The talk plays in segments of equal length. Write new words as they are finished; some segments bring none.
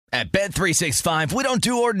At Bet365, we don't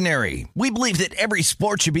do ordinary. We believe that every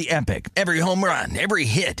sport should be epic. Every home run, every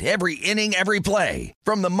hit, every inning, every play.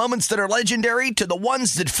 From the moments that are legendary to the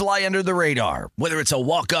ones that fly under the radar. Whether it's a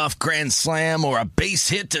walk-off grand slam or a base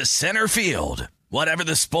hit to center field. Whatever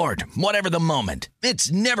the sport, whatever the moment.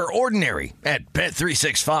 It's never ordinary at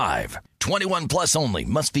Bet365. 21 plus only.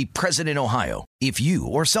 Must be present in Ohio. If you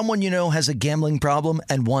or someone you know has a gambling problem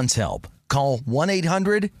and wants help, call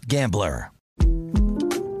 1-800-GAMBLER.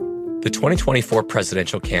 The 2024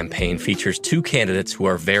 presidential campaign features two candidates who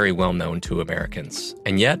are very well known to Americans.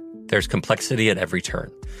 And yet, there's complexity at every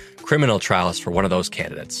turn. Criminal trials for one of those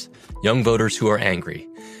candidates. Young voters who are angry.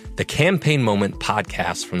 The Campaign Moment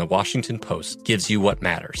podcast from the Washington Post gives you what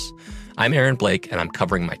matters. I'm Aaron Blake, and I'm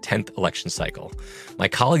covering my 10th election cycle. My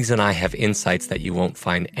colleagues and I have insights that you won't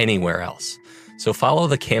find anywhere else. So follow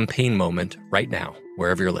The Campaign Moment right now,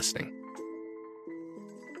 wherever you're listening.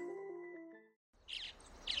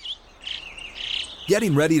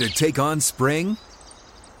 Getting ready to take on spring?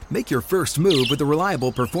 Make your first move with the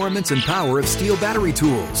reliable performance and power of Steel battery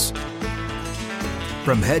tools.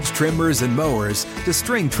 From hedge trimmers and mowers to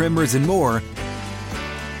string trimmers and more,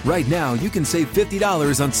 right now you can save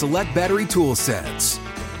 $50 on select battery tool sets.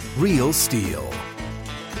 Real Steel.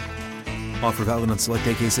 Offer valid on select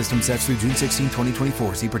AK system sets through June 16,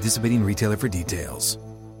 2024. See participating retailer for details.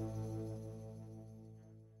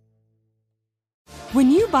 When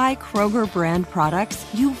you buy Kroger brand products,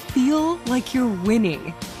 you feel like you're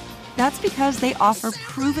winning. That's because they offer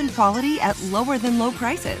proven quality at lower than low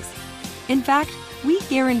prices. In fact, we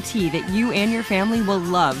guarantee that you and your family will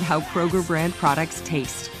love how Kroger brand products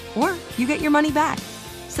taste, or you get your money back.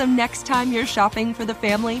 So next time you're shopping for the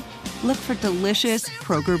family, look for delicious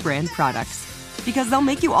Kroger brand products, because they'll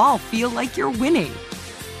make you all feel like you're winning.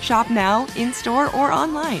 Shop now, in-store, or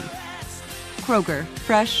online. Kroger,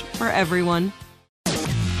 fresh for everyone.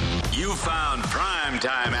 You found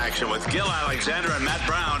primetime action with Gil Alexander and Matt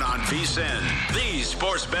Brown on VSiN, the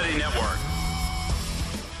Sports Betting Network.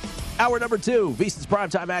 Hour number 2, VSiN's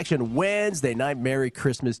primetime action Wednesday night. Merry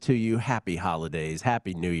Christmas to you. Happy holidays.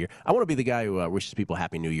 Happy New Year. I want to be the guy who wishes people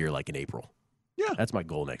Happy New Year like in April. Yeah. That's my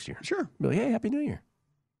goal next year. Sure. Be like, hey, Happy New Year.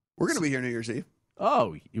 We're going to be here New Year's Eve.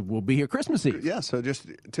 Oh, we'll be here Christmas Eve. Yeah, so just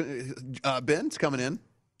Ben's coming in.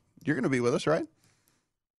 You're going to be with us, right?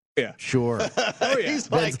 Yeah. Sure. Oh, yeah.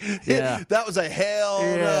 He's like, yeah. That was a hell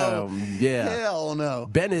no. Yeah. Hell no.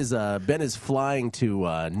 Ben is flying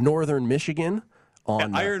to northern Michigan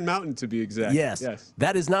on Iron Mountain, to be exact. Yes.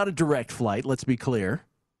 That is not a direct flight, let's be clear.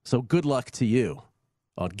 So good luck to you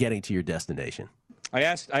on getting to your destination. I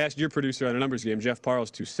asked your producer on a numbers game, Jeff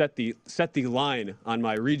Parles, to set the line on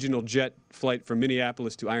my regional jet flight from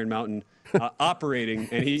Minneapolis to Iron Mountain operating,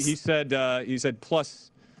 and he said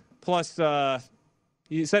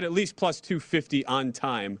he said at least plus 250 on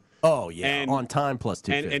time. Oh, yeah, on time plus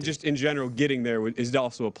 250. And just in general, getting there is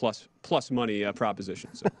also a plus money proposition.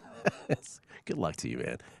 So. Good luck to you,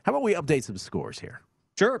 man. How about we update some scores here?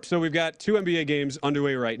 Sure. So we've got 2 NBA games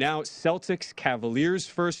underway right now. Celtics, Cavaliers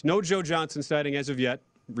first. No Joe Johnson sighting as of yet.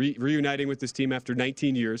 Reuniting with this team after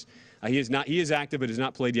 19 years. He is active but has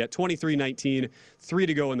not played yet. 23-19, 3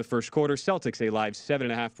 to go in the first quarter. Celtics a live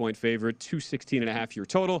 7.5-point favorite, 216.5 your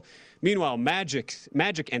total. Meanwhile, Magic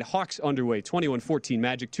and Hawks underway. 21-14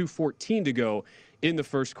 Magic, 2:14 to go in the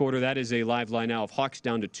first quarter. That is a live line now of Hawks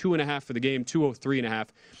down to 2.5 for the game. 203.5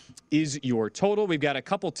 is your total. We've got a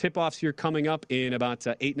couple tip-offs here coming up in about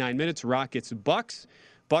 8-9 minutes. Rockets, Bucks.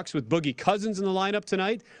 Bucks with Boogie Cousins in the lineup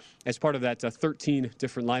tonight as part of that 13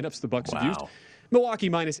 different lineups the Bucks have used. Milwaukee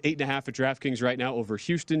minus 8.5 at DraftKings right now over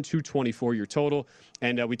Houston, 224 your total.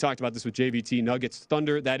 And we talked about this with JVT. Nuggets,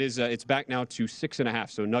 Thunder, that is, it's back now to 6.5.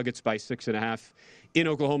 So Nuggets by 6.5 in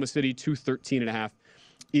Oklahoma City, 213.5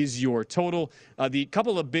 is your total. The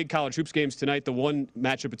couple of big college hoops games tonight, the one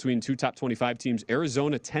matchup between two top 25 teams,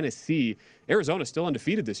 Arizona, Tennessee. Arizona still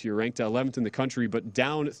undefeated this year, ranked 11th in the country, but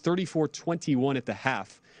down 34-21 at the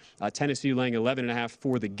half. Tennessee laying 11.5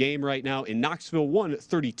 for the game right now. In Knoxville,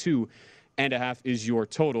 132.5 is your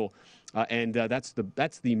total. And that's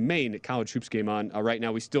the main college hoops game on right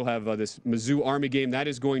now. We still have this Mizzou Army game. That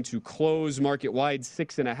is going to close market-wide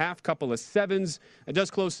 6.5, couple of 7s. It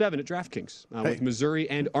does close 7 at DraftKings with Missouri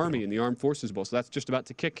and Army in the Armed Forces Bowl. So that's just about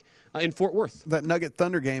to kick in Fort Worth. That Nugget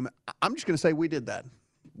Thunder game, I'm just going to say we did that.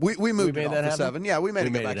 We moved it off to 7. Yeah, we made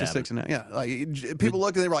it go back to 6.5. Yeah, like, people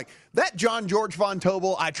looked and they were like, that John George Von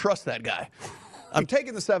Tobel, I trust that guy. I'm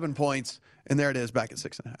taking the 7 points, and there it is back at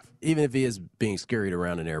 6.5. Even if he is being scurried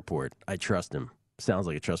around an airport, I trust him. Sounds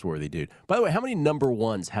like a trustworthy dude. By the way, how many number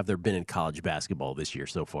ones have there been in college basketball this year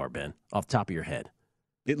so far, Ben? Off the top of your head.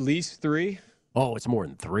 At least 3. Oh, it's more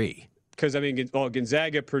than 3. because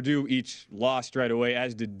Gonzaga, Purdue each lost right away,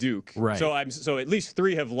 as did Duke. Right. So at least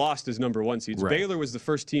 3 have lost as number 1 seeds. Right. Baylor was the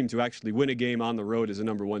first team to actually win a game on the road as a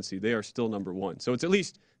number 1 seed. They are still number 1. So it's at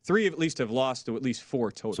least 3 have lost to at least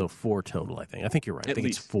 4 total. So 4 total, I think. I think you're right. I think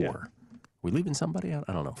it's 4. Yeah. We leaving somebody out?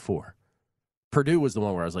 I don't know. 4. Purdue was the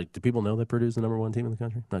one where I was like, do people know that Purdue's the number 1 team in the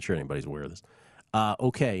country? Not sure anybody's aware of this.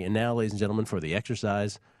 Okay, and now, ladies and gentlemen, for the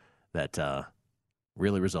exercise that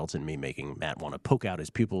really results in me making Matt want to poke out his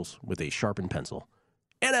pupils with a sharpened pencil.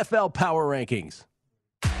 NFL Power Rankings.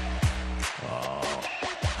 Oh,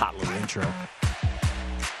 hot little intro.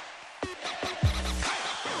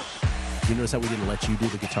 You notice how we didn't let you do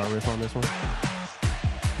the guitar riff on this one?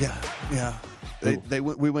 Yeah.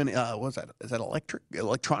 We went. What's that? Is that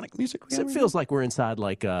electronic music? It feels like we're inside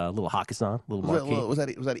like a little Hakkasan, little marquee. Was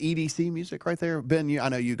that EDC music right there? Ben, I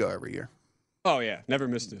know you go every year. Oh yeah, never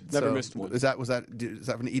missed it. Never missed one. Is that an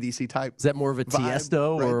EDC type? Is that more of a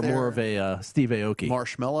Tiesto or more of a Steve Aoki?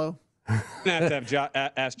 Marshmello. Gonna have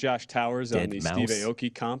to ask Josh Towers Dead on the Mouse. Steve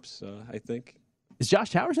Aoki comps. I think. Is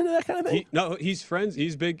Josh Towers into that kind of thing? He's friends.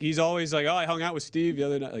 He's big. He's always like, I hung out with Steve the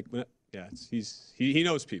other night. He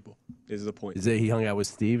knows people. Is the point? Is it he hung out with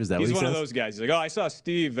Steve? Is that he's what he one says? of those guys? He's like, I saw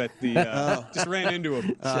Steve at the. Just ran into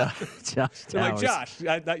him. Josh Towers. I'm like, Josh,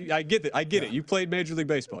 I get it. I get it. You played Major League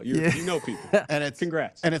Baseball. You know people. And it's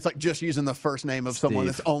congrats. And it's like just using the first name of someone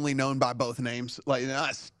that's only known by both names. Like,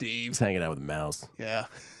 Steve. He's hanging out with a mouse. Yeah.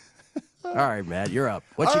 All right, Matt, you're up.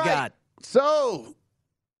 What you got? So,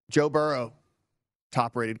 Joe Burrow,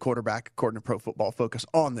 top-rated quarterback according to Pro Football Focus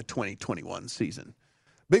on the 2021 season.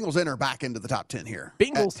 Bengals enter back into the top 10 here.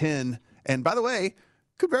 Bengals. At 10. And by the way,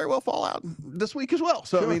 could very well fall out this week as well.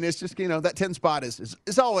 So, sure. I mean, it's just, that 10 spot is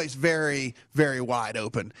always very, very wide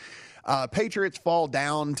open. Patriots fall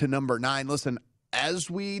down to number 9. Listen, as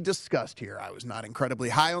we discussed here, I was not incredibly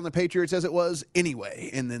high on the Patriots as it was anyway.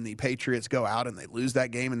 And then the Patriots go out and they lose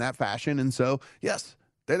that game in that fashion. And so, yes,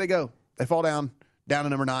 there they go. They fall down to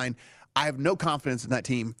number 9. I have no confidence in that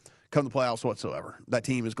team come the playoffs whatsoever. That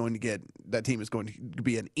team is going to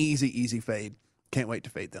be an easy fade. Can't wait to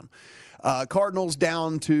fade them. Cardinals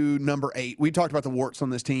down to number 8. We talked about the warts on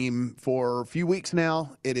this team for a few weeks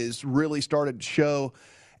now. It has really started to show,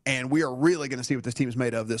 and we are really going to see what this team is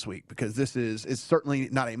made of this week, because it's certainly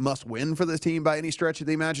not a must-win for this team by any stretch of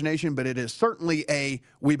the imagination, but it is certainly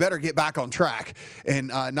we better get back on track and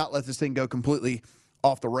not let this thing go completely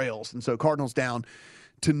off the rails. And so Cardinals down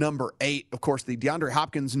to number 8. Of course, the DeAndre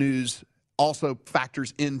Hopkins news also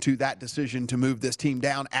factors into that decision to move this team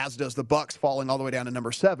down, as does the Bucs falling all the way down to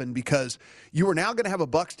number 7, because you are now going to have a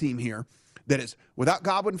Bucs team here that is without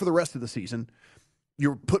Godwin for the rest of the season.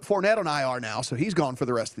 You put Fournette on IR now, so he's gone for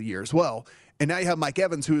the rest of the year as well. And now you have Mike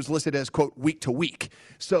Evans, who is listed as, quote, week to week.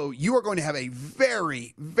 So you are going to have a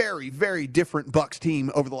very, very, very different Bucs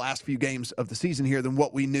team over the last few games of the season here than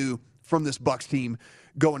what we knew from this Bucs team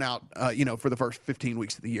going out, for the first 15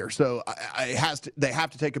 weeks of the year. So they have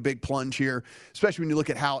to take a big plunge here, especially when you look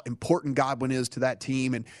at how important Godwin is to that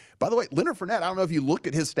team. And by the way, Leonard Fournette, I don't know if you looked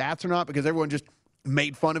at his stats or not, because everyone just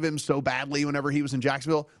made fun of him so badly whenever he was in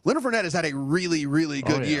Jacksonville. Leonard Fournette has had a really, really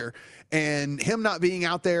good year. And him not being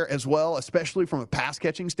out there as well, especially from a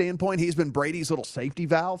pass-catching standpoint, he's been Brady's little safety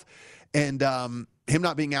valve. And him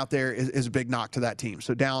not being out there is a big knock to that team.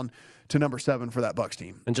 So down to number 7 for that Bucs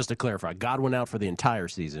team. And just to clarify, Godwin out for the entire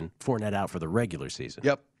season, Fournette out for the regular season.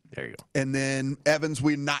 Yep. There you go. And then Evans,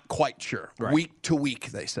 we're not quite sure. Right. Week to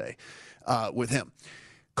week, they say, with him.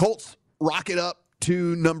 Colts rocket up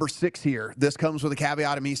to number 6 here. This comes with a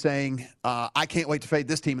caveat of me saying I can't wait to fade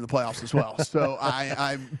this team in the playoffs as well. So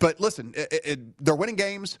but listen, they're winning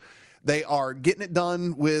games. They are getting it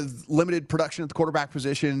done with limited production at the quarterback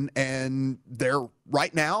position, and they're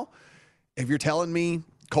right now, if you're telling me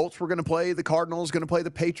Colts were going to play the Cardinals, going to play the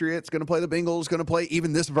Patriots, going to play the Bengals, going to play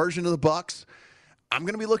even this version of the Bucs, I'm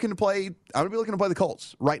going to be looking to play the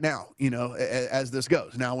Colts right now, as this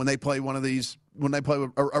goes. Now, when they play one of these, when they play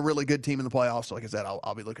a really good team in the playoffs, like I said,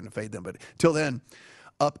 I'll be looking to fade them. But till then,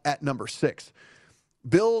 up at number 6.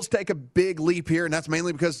 Bills take a big leap here, and that's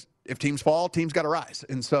mainly because if teams fall, teams got to rise.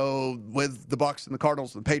 And so with the Bucs and the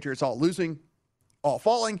Cardinals and the Patriots all losing, all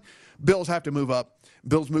falling, Bills have to move up.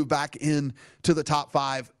 Bills move back in to the top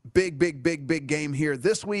 5. Big game here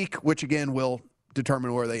this week, which again will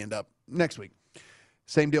determine where they end up next week.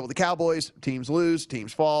 Same deal with the Cowboys. Teams lose,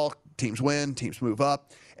 teams fall, teams win, teams move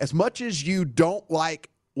up. As much as you don't like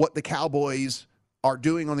what the Cowboys are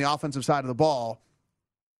doing on the offensive side of the ball,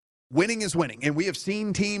 winning is winning. And we have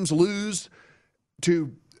seen teams lose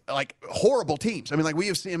to like horrible teams. I mean, like we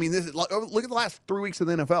have seen, look at the last 3 weeks of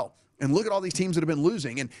the NFL. and look at all these teams that have been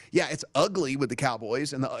losing. And yeah, it's ugly with the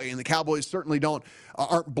Cowboys, and the Cowboys certainly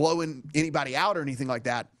aren't blowing anybody out or anything like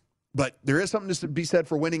that. But there is something to be said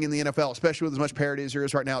for winning in the NFL, especially with as much parity as there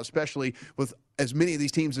is right now, especially with as many of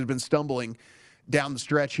these teams have been stumbling down the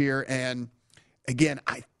stretch here. And again,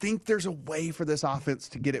 I think there's a way for this offense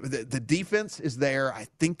to get it. The defense is there. I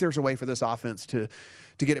think there's a way for this offense to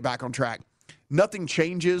get it back on track. Nothing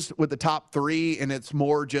changes with the top three, and it's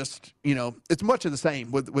more just, it's much of the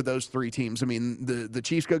same with those three teams. I mean, the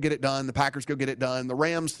Chiefs go get it done. The Packers go get it done. The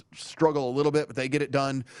Rams struggle a little bit, but they get it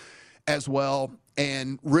done as well.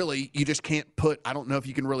 And really, you just can't I don't know if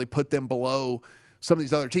you can really put them below some of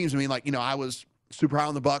these other teams. I mean, I was super high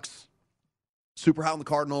on the Bucs, super high on the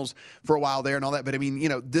Cardinals for a while there and all that. But I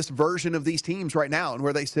mean, this version of these teams right now and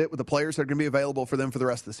where they sit with the players that are going to be available for them for the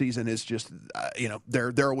rest of the season is just,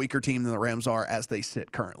 they're a weaker team than the Rams are as they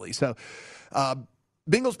sit currently. So,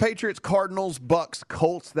 Bengals, Patriots, Cardinals, Bucks,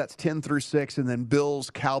 Colts, that's 10 through 6. And then Bills,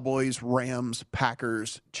 Cowboys, Rams,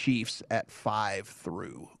 Packers, Chiefs at 5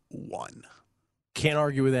 through 1. Can't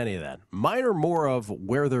argue with any of that. Mine are more of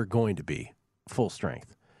where they're going to be, full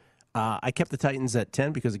strength. I kept the Titans at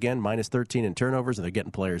 10 because, again, minus 13 in turnovers, and they're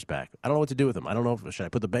getting players back. I don't know what to do with them. I don't know should I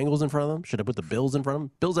put the Bengals in front of them? Should I put the Bills in front of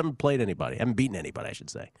them? Bills haven't played anybody. Haven't beaten anybody, I should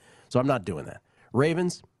say. So I'm not doing that.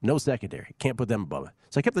 Ravens, no secondary. Can't put them above it.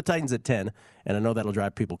 So I kept the Titans at 10, and I know that'll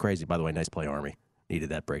drive people crazy. By the way, nice play, Army. Needed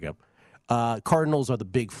that breakup. Cardinals are the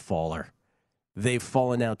big faller. They've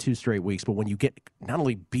fallen now 2 straight weeks, but when you get not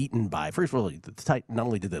only beaten by, first of all, not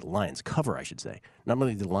only did the Lions cover, I should say, not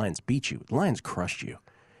only did the Lions beat you, the Lions crushed you.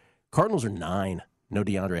 Cardinals are 9. No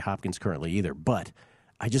DeAndre Hopkins currently either, but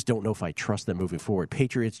I just don't know if I trust them moving forward.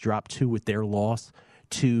 Patriots dropped 2 with their loss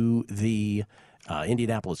to the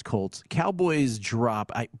Indianapolis Colts. Cowboys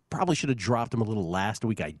drop. I probably should have dropped them a little last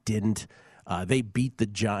week. I didn't. They beat the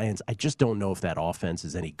Giants. I just don't know if that offense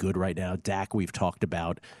is any good right now. Dak, we've talked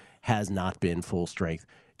about, has not been full strength.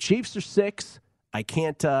 Chiefs are 6. I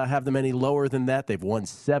can't have them any lower than that. They've won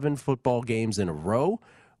 7 football games in a row.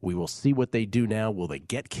 We will see what they do now. Will they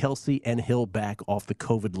get Kelsey and Hill back off the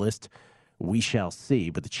COVID list? We shall see.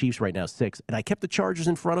 But the Chiefs right now 6. And I kept the Chargers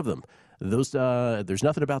in front of them. There's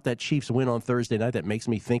nothing about that Chiefs win on Thursday night that makes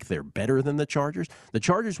me think they're better than the Chargers. The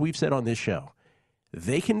Chargers, we've said on this show,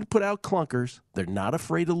 they can put out clunkers. They're not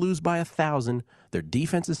afraid to lose by 1,000. Their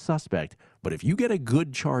defense is suspect. But if you get a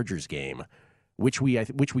good Chargers game, which we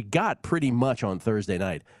got pretty much on Thursday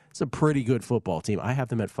night, it's a pretty good football team. I have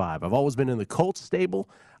them at 5. I've always been in the Colts stable.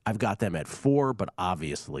 I've got them at 4, but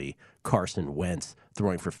obviously Carson Wentz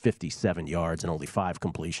throwing for 57 yards and only 5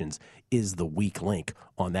 completions is the weak link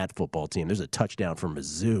on that football team. There's a touchdown for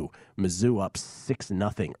Mizzou. Mizzou up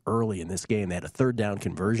 6-0 early in this game. They had a 3rd down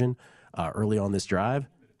conversion early on this drive.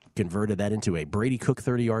 Converted that into a Brady Cook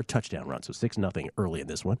 30-yard touchdown run. So 6-0 early in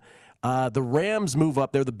this one. The Rams move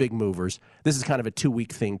up. They're the big movers. This is kind of a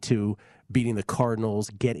 2-week thing, too, beating the Cardinals,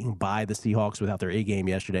 getting by the Seahawks without their A-game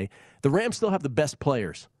yesterday. The Rams still have the best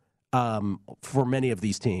players for many of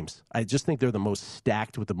these teams. I just think they're the most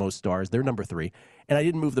stacked with the most stars. They're number 3. And I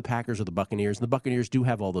didn't move the Packers or the Buccaneers. And the Buccaneers do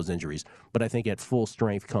have all those injuries. But I think at full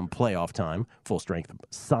strength come playoff time, full strength,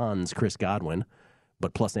 sans Chris Godwin,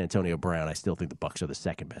 but plus Antonio Brown, I still think the Bucs are the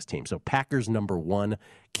second best team. So Packers number 1,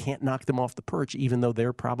 can't knock them off the perch, even though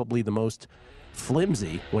they're probably the most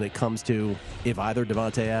flimsy when it comes to if either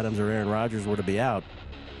Devontae Adams or Aaron Rodgers were to be out,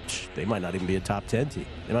 they might not even be a top 10 team.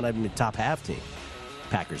 They might not even be a top half team.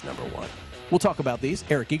 Packers number 1. We'll talk about these.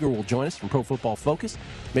 Eric Eager will join us from Pro Football Focus.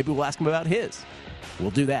 Maybe we'll ask him about his. We'll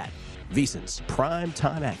do that. VSiN's prime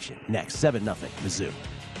time action next. 7-0 Mizzou.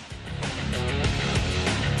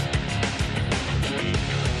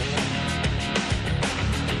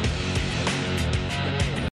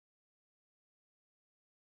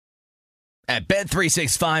 At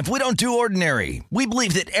Bet365, we don't do ordinary. We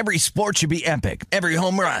believe that every sport should be epic. Every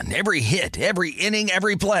home run, every hit, every inning,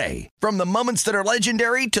 every play. From the moments that are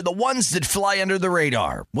legendary to the ones that fly under the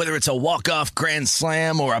radar. Whether it's a walk-off grand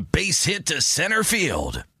slam or a base hit to center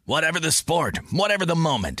field. Whatever the sport, whatever the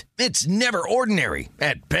moment. It's never ordinary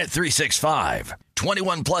at Bet365.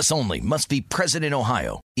 21 plus only. Must be present in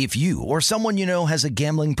Ohio. If you or someone you know has a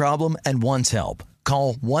gambling problem and wants help,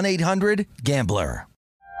 call 1-800-GAMBLER.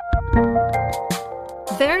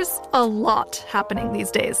 There's a lot happening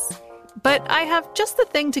these days, but I have just the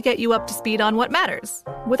thing to get you up to speed on what matters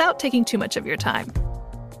without taking too much of your time.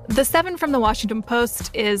 The 7 from the Washington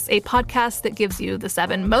Post is a podcast that gives you the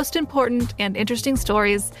 7 most important and interesting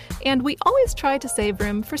stories, and we always try to save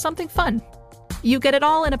room for something fun. You get it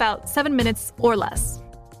all in about 7 minutes or less.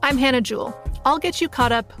 I'm Hannah Jewell. I'll get you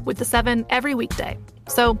caught up with the 7 every weekday.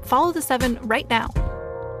 So follow the 7 right now.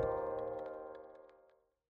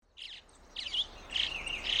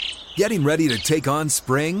 Getting ready to take on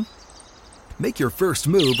spring? Make your first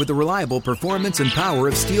move with the reliable performance and power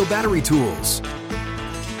of Steel battery tools.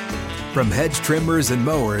 From hedge trimmers and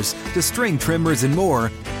mowers to string trimmers and more,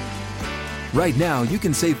 right now you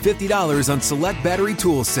can save $50 on select battery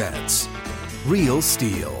tool sets. Real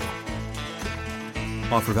Steel.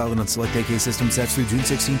 Offer valid on select AK system sets through June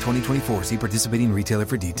 16, 2024. See participating retailer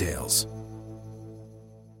for details.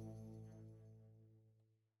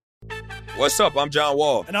 What's up? I'm John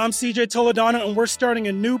Wall. And I'm CJ Toledano, and we're starting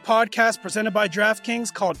a new podcast presented by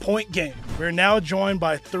DraftKings called Point Game. We're now joined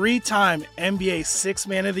by three-time NBA Sixth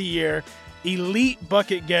Man of the Year, elite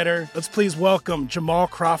bucket getter. Let's please welcome Jamal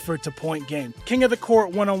Crawford to Point Game. King of the Court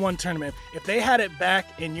one-on-one tournament. If they had it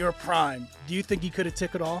back in your prime, do you think you could have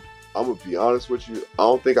took it all? I'm going to be honest with you. I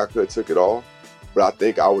don't think I could have took it all, but I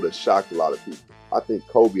think I would have shocked a lot of people. I think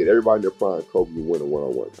Kobe and everybody in their prime, Kobe would win a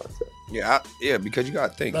one-on-one contest. Yeah, because you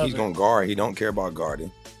got to think, he's going to guard. He don't care about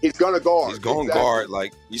guarding. He's going to guard. He's going to guard.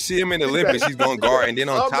 Like, you see him in the Olympics, he's going to guard. And then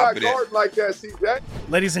on top of that. I'm not guarding like that, CJ.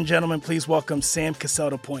 Ladies and gentlemen, please welcome Sam Cassell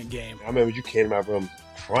to Point Game. I remember you came out from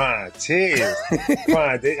prime 10.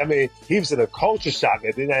 I mean, he was in a culture shock.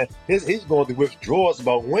 And then he's going through withdrawals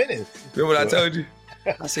about winning. Remember what I told you?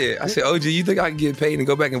 I said, OG, you think I can get paid and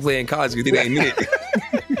go back and play in college because it ain't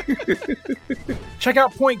it? Check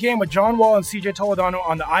out Point Game with John Wall and CJ Toledano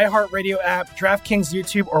on the iHeartRadio app, DraftKings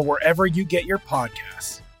YouTube, or wherever you get your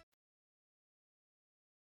podcasts.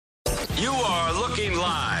 You are looking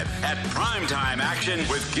live at Primetime Action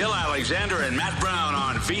with Gil Alexander and Matt Brown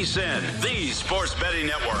on VSiN, the Sports Betting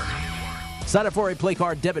Network. Sign up for a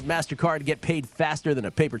PlayCard debit MasterCard to get paid faster than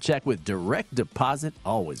a paper check with direct deposit.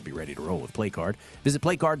 Always be ready to roll with PlayCard. Visit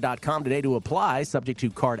playcard.com today to apply, subject to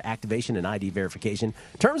card activation and ID verification.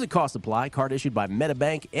 Terms and costs apply. Card issued by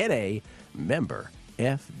MetaBank, N.A., member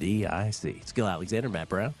FDIC. It's Gil Alexander, Matt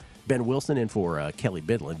Brown. Ben Wilson in for Kelly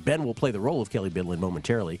Bidlin. Ben will play the role of Kelly Bidlin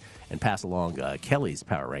momentarily and pass along Kelly's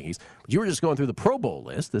power rankings. But you were just going through the Pro Bowl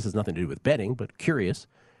list. This has nothing to do with betting, but curious.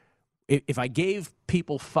 If I gave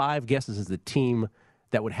people 5 guesses as the team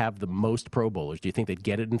that would have the most Pro Bowlers, do you think they'd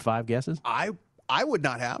get it in 5 guesses? I would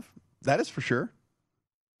not have. That is for sure.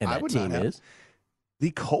 And that team is?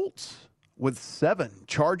 The Colts with 7.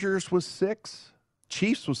 Chargers with 6.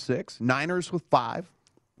 Chiefs with 6. Niners with 5.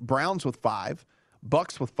 Browns with 5.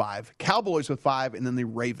 Bucks with 5. Cowboys with 5. And then the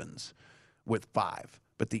Ravens with 5.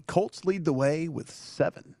 But the Colts lead the way with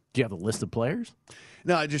 7. Do you have a list of players?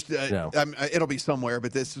 No, I just it'll be somewhere,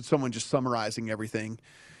 but this is someone just summarizing everything.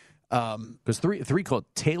 Because three called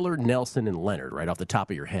Taylor, Nelson, and Leonard right off the top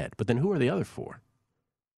of your head. But then who are the other 4?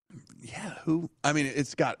 Yeah, who? I mean,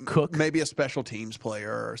 it's got Cook, maybe a special teams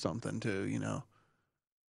player or something too. You know,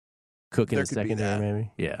 Cook in the secondary,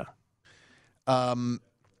 maybe. Yeah. Of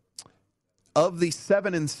the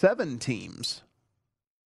 7-7 teams,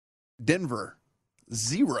 Denver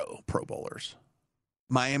 0 Pro Bowlers.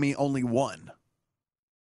 Miami only 1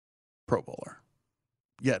 Pro Bowler,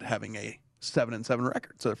 yet having a 7-7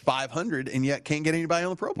 record. So they're 500 and yet can't get anybody on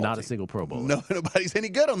the Pro Bowl. Not team. A single Pro Bowler. No, nobody's any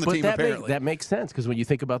good on the team, apparently. That makes sense because when you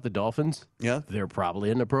think about the Dolphins, they're probably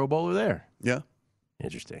in the Pro Bowler there. Yeah.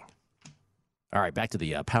 Interesting. All right, back to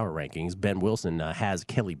the power rankings. Ben Wilson has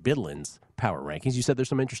Kelly Bidlin's power rankings. You said there's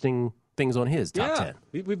some interesting things on his top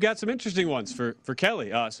 10. We've got some interesting ones for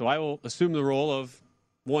Kelly. So I will assume the role of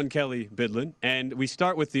one Kelly Bidlin, and we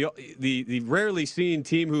start with the rarely seen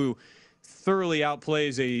team who thoroughly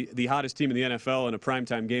outplays the hottest team in the NFL in a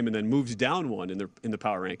primetime game and then moves down one in the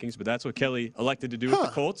power rankings. But that's what Kelly elected to do with the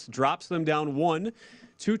Colts. Drops them down 1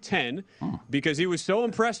 to 10 because he was so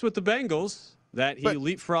impressed with the Bengals that he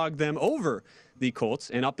leapfrogged them over the Colts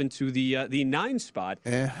and up into the 9 spot.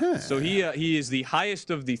 So he is the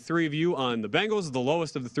highest of the 3 of you on the Bengals, the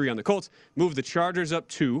lowest of the 3 on the Colts. Moved the Chargers up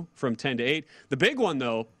 2 from 10 to 8. The big one,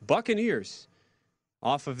 though, Buccaneers,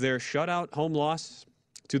 off of their shutout home loss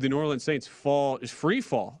to the New Orleans Saints, free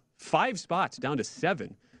fall 5 spots down to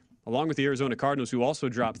 7, along with the Arizona Cardinals, who also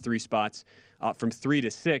dropped 3 spots from 3 to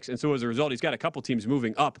 6. And so as a result, he's got a couple teams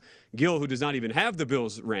moving up. Gil, who does not even have the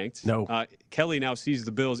Bills ranked. No. Kelly now sees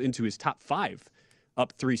the Bills into his top 5,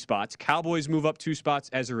 up 3 spots. Cowboys move up 2 spots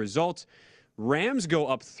as a result. Rams go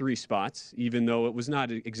up 3 spots, even though it was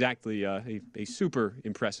not exactly a super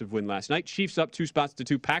impressive win last night. Chiefs up 2 spots to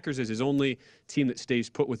 2. Packers is his only team that stays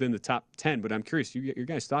put within the top 10. But I'm curious, your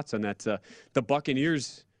guys' thoughts on that, the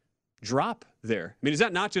Buccaneers drop there. I mean, is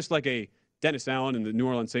that not just like a Dennis Allen and the New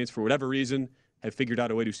Orleans Saints, for whatever reason, have figured out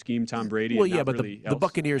a way to scheme Tom Brady? Well, yeah, but the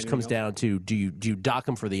Buccaneers comes down to do you dock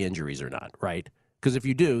them for the injuries or not, right? Because if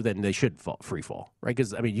you do, then they should free fall, right?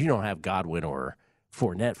 Because, I mean, you don't have Godwin or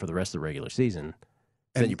Fournette for the rest of the regular season.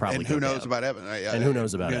 then you probably and who knows about Evans? And who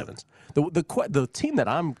knows about Evans? The team that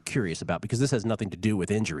I'm curious about, because this has nothing to do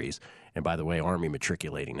with injuries, and by the way, Army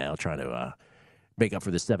matriculating now, trying to make up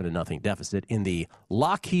for the 7-0 deficit in the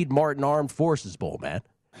Lockheed Martin Armed Forces Bowl, man.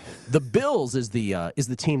 The Bills is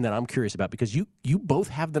the team that I'm curious about, because you both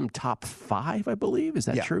have them top 5, I believe. Is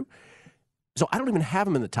that true? So I don't even have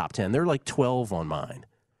them in the top 10. They're like 12 on mine.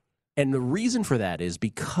 And the reason for that is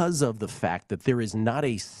because of the fact that there is not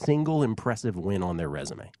a single impressive win on their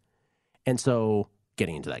resume. And so,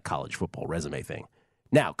 getting into that college football resume thing.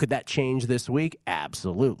 Now, could that change this week?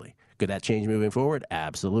 Absolutely. Could that change moving forward?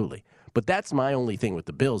 Absolutely. But that's my only thing with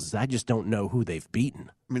the Bills, is I just don't know who they've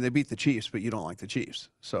beaten. I mean, they beat the Chiefs, but you don't like the Chiefs.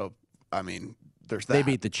 So, I mean, there's that. They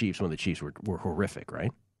beat the Chiefs when the Chiefs were horrific,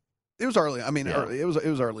 right? It was early. I mean, early. It was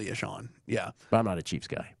early-ish on. Yeah. But I'm not a Chiefs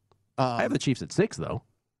guy. I have the Chiefs at 6, though.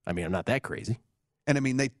 I mean, I'm not that crazy. And, I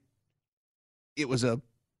mean, it was a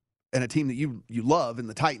team that you love in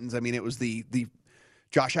the Titans. I mean, it was the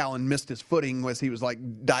Josh Allen missed his footing as he was, like,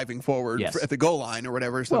 diving forward at the goal line or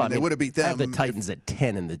whatever. So, they would have beat them. I have the Titans at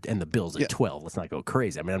 10 and the Bills at 12. Let's not go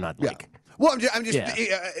crazy. I mean, I'm not like... Well, I'm just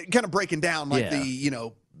kind of breaking down, like,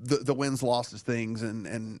 the wins, losses things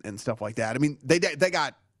and stuff like that. I mean, they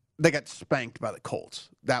got spanked by the Colts.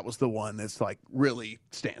 That was the one that's, like, really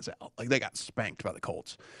stands out. Like, they got spanked by the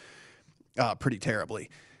Colts pretty terribly.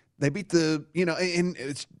 They beat they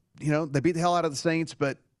beat the hell out of the Saints,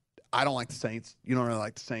 but I don't like the Saints. You don't really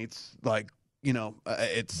like the Saints. Like,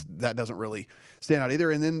 that doesn't really stand out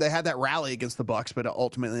either. And then they had that rally against the Bucs, but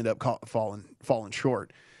ultimately ended up falling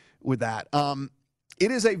short with that.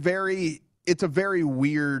 It's a very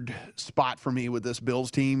weird spot for me with this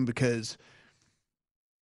Bills team, because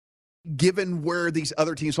given where these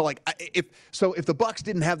other teams, so like if the Bucs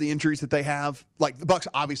didn't have the injuries that they have, like the Bucs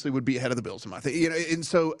obviously would be ahead of the Bills in my thing, and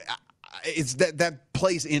so it's that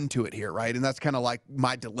plays into it here, right? And that's kind of like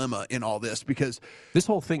my dilemma in all this, because this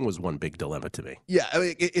whole thing was one big dilemma to me. Yeah, I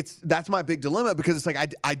mean, that's my big dilemma, because it's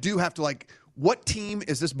like I do have to, like, what team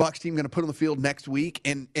is this Bucs team going to put on the field next week,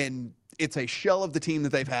 and it's a shell of the team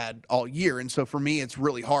that they've had all year, and so for me it's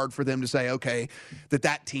really hard for them to say, okay,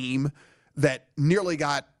 that team that nearly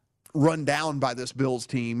got run down by this Bills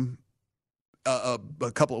team a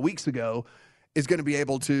couple of weeks ago is going to be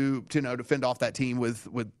able to fend off that team with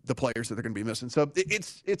the players that they're going to be missing. So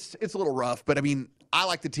it's a little rough, but I mean, I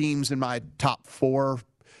like the teams in my top 4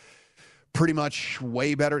 pretty much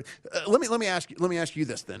way better. Let me ask you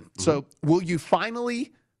this then. Mm-hmm. So will you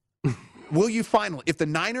finally, if the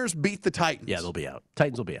Niners beat the Titans? Yeah, they'll be out.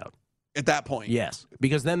 Titans will be out at that point. Yes,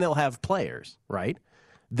 because then they'll have players, right?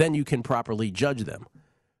 Then you can properly judge them.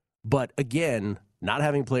 But again, not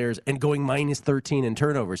having players and going minus 13 in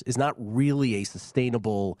turnovers is not really a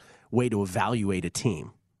sustainable way to evaluate a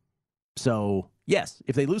team. So, yes,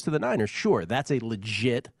 if they lose to the Niners, sure, that's a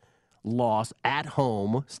legit loss at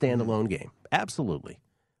home standalone game. Absolutely.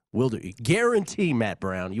 Will do. Guarantee, Matt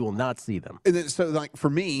Brown, you will not see them. And then, so, like,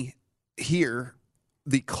 for me here,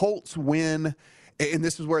 the Colts win, and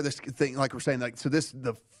this is where this thing, like we're saying, like, so this,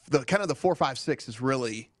 the kind of the 4-5-6 is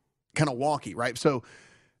really kind of wonky, right? So,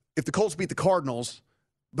 if the Colts beat the Cardinals,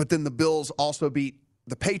 but then the Bills also beat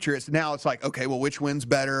the Patriots, now it's like, okay, well, which wins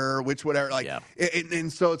better, which whatever. Like,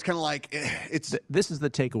 and so it's kind of like this is the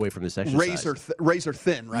takeaway from this exercise. Razor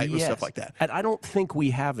thin, right? Yes. With stuff like that. And I don't think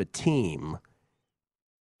we have a team,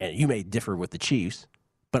 and you may differ with the Chiefs,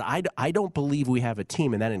 but I don't believe we have a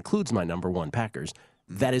team, and that includes my number 1 Packers,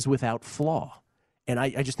 that is without flaw. And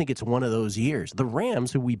I just think it's one of those years. The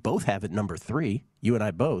Rams, who we both have at number 3, you and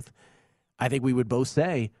I both, I think we would both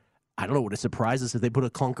say, I don't know, would it surprise us if they put a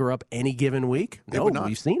clunker up any given week? No,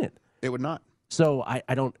 we've seen it. It would not. So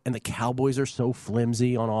I don't, and the Cowboys are so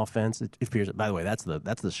flimsy on offense. It appears, by the way, that's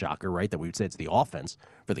the shocker, right? That we would say it's the offense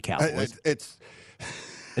for the Cowboys. It's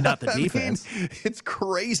and not the defense. I mean, it's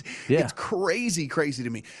crazy. Yeah. It's crazy to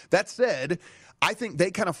me. That said, I think they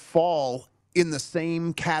kind of fall in the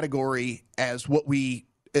same category as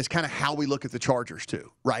as kind of how we look at the Chargers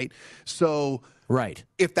too, right? So, right,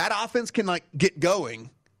 if that offense can, like, get going,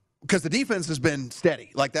 because the defense has been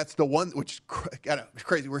steady. Like, that's the one, which is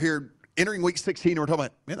crazy. We're here entering week 16, and we're talking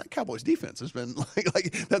about, man, that Cowboys defense has been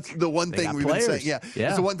like that's the one thing we've been saying. Yeah.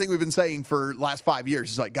 It's the one thing we've been saying for the last 5 years.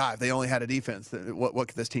 It's like, God, if they only had a defense, what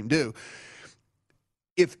could this team do?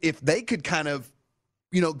 If they could kind of,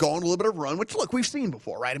 go on a little bit of a run, which, look, we've seen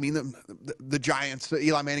before, right? I mean, the Giants, the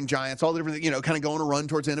Eli Manning Giants, all the different, kind of go on a run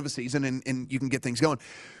towards the end of a season, and you can get things going.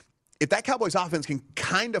 If that Cowboys offense can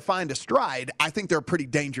kind of find a stride, I think they're a pretty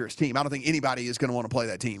dangerous team. I don't think anybody is going to want to play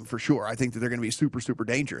that team for sure. I think that they're going to be super, super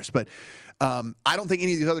dangerous. But I don't think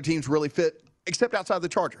any of these other teams really fit except outside the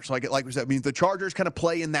Chargers. Like we said, I mean, the Chargers kind of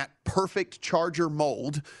play in that perfect Charger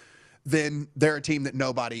mold. Then they're a team that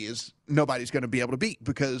nobody's going to be able to beat,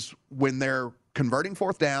 because when they're converting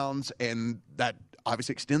fourth downs, and that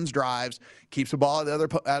obviously extends drives, keeps the ball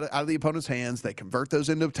out of the opponent's hands, they convert those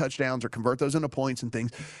into touchdowns or convert those into points and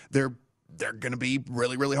things, they're going to be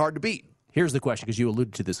really, really hard to beat. Here's the question, because you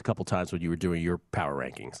alluded to this a couple times when you were doing your power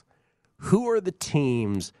rankings. Who are the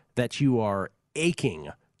teams that you are aching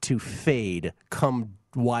to fade come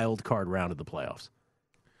wild card round of the playoffs?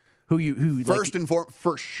 Who first and foremost,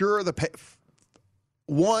 for sure,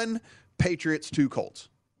 one Patriots, two Colts.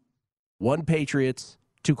 One Patriots,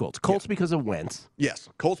 two Colts. Colts because of Wentz. Yes,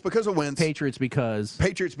 Colts because of Wentz. Patriots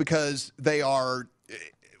because they are.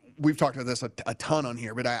 We've talked about this a ton on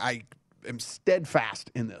here, but I am steadfast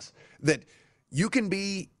in this, that you can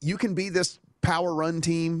be this power run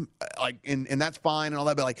team, and that's fine and all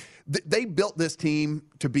that, but like they built this team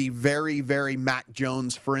to be very, very Mac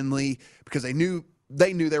Jones friendly, because they knew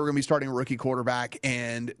they were going to be starting a rookie quarterback,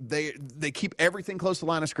 and they keep everything close to the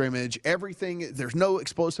line of scrimmage. There's no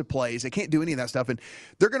explosive plays. They can't do any of that stuff, and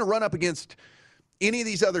they're going to run up against any of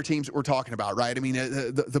these other teams that we're talking about, right? I mean,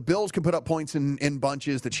 the Bills can put up points in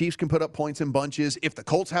bunches. The Chiefs can put up points in bunches. If the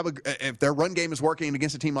Colts if their run game is working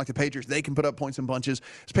against a team like the Patriots, they can put up points in bunches.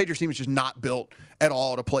 This Patriots team is just not built at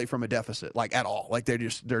all to play from a deficit, like at all. Like they're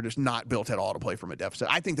just not built at all to play from a deficit.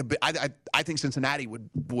 I think I think Cincinnati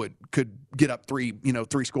could get up three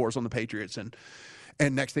scores on the Patriots, and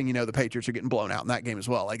next thing you know, the Patriots are getting blown out in that game as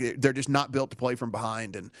well. Like they're just not built to play from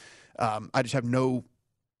behind, and I just have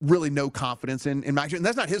really no confidence in Mac Jones. And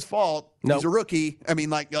that's not his fault. Nope. He's a rookie. I mean,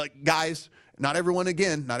 like guys, not everyone's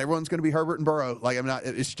going to be Herbert and Burrow. Like, I'm not.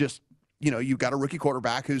 It's just, you've got a rookie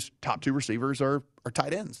quarterback whose top two receivers are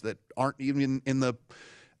tight ends that aren't even in the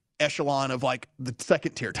echelon of like the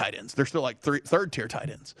second tier tight ends. They're still like third tier tight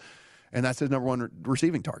ends, and that's his number one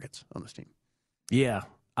receiving targets on this team. Yeah,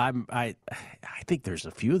 I think there's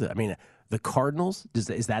a few that, I mean, the Cardinals, is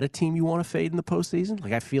that a team you want to fade in the postseason?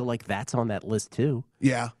 Like, I feel like that's on that list too.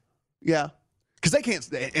 Yeah, because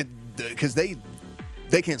they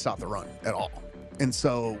can't stop the run at all. And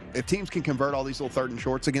so if teams can convert all these little third and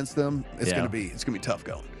shorts against them, it's gonna be tough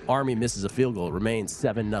going. Army misses a field goal. It remains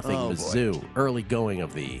 7-0 Mizzou. Boy. Early going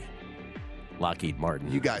of the Lockheed Martin.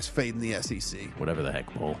 You guys fading the SEC. Whatever the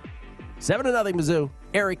heck, bowl. 7-0 Mizzou.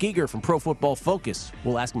 Eric Eager from Pro Football Focus.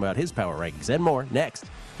 We'll ask him about his power rankings and more next.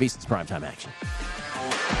 VSiN's Primetime Action.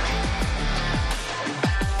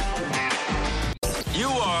 You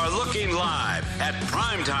are looking live at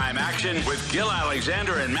Primetime Action with Gil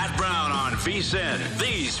Alexander and Matt Brown on VSiN,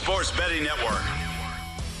 the Sports Betting Network.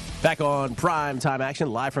 Back on Primetime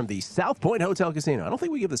Action, live from the South Point Hotel Casino. I don't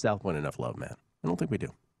think we give the South Point enough love, man. I don't think we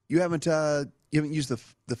do. You haven't used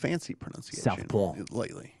the fancy pronunciation South Point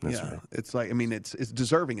lately. That's right. It's like, I mean, it's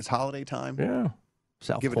deserving. It's holiday time. Yeah.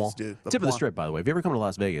 South Give Point. It its due. Tip of the strip, by the way. If you ever come to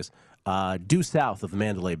Las Vegas, due south of the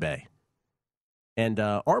Mandalay Bay. And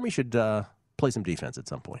Army should play some defense at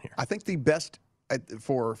some point here. I think the best,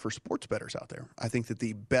 for sports bettors out there, I think that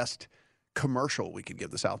the best commercial we could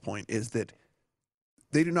give the South Point is that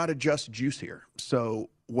they do not adjust juice here. So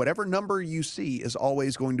whatever number you see is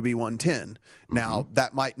always going to be 110. Now,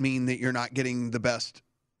 that might mean that you're not getting the best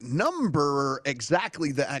number,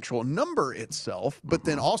 exactly the actual number itself, but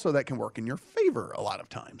then also that can work in your favor a lot of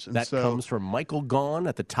times. And that comes from Michael Gaughan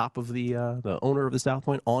at the top of the owner of the South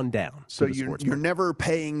Point on down. So you're never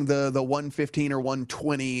paying the 115 or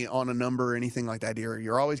 120 on a number or anything like that.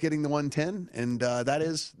 You're always getting the 110, and that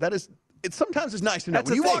is. Sometimes it's nice to know.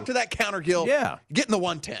 That's when you walk to that counter, Gil, you're getting the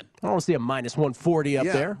 110. I don't want to see a minus 140 up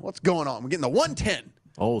there. What's going on? We're getting the 110.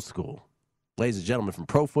 Old school. Ladies and gentlemen, from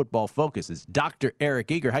Pro Football Focus is Dr.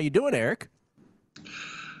 Eric Eager. How you doing, Eric?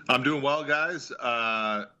 I'm doing well, guys.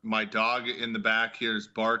 My dog in the back here is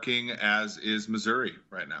barking, as is Missouri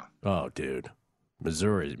right now. Oh, dude.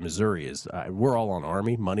 Missouri is we're all on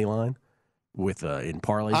Army money line with in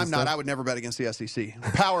parlays. I'm not. I would never bet against the SEC.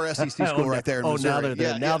 Power SEC school right there in Missouri. Now they're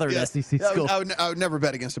there. Now they're an SEC school. I would never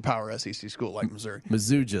bet against a power SEC school like Missouri.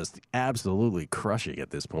 Mizzou just absolutely crushing at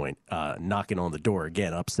this point, knocking on the door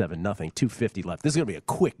again, up 7-0, 2:50 left. This is going to be a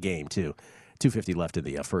quick game, too. 2:50 left in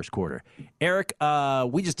the first quarter. Eric,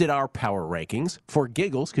 we just did our power rankings. For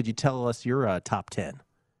giggles, could you tell us your top 10?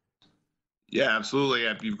 Yeah, absolutely.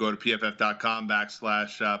 If you go to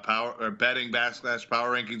pff.com/power or betting/power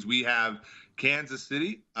rankings, we have Kansas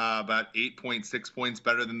City about 8.6 points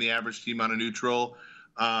better than the average team on a neutral.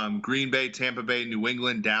 Green Bay, Tampa Bay, New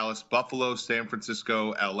England, Dallas, Buffalo, San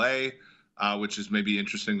Francisco, LA, which is maybe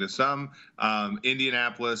interesting to some,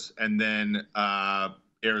 Indianapolis, and then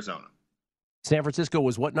Arizona. San Francisco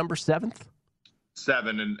was what, number 7th?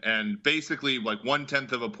 7 and basically like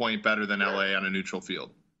 1/10 of a point better than LA on a neutral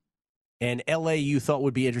field. And LA you thought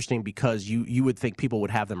would be interesting because you would think people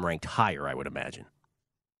would have them ranked higher, I would imagine.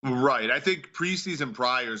 Right. I think preseason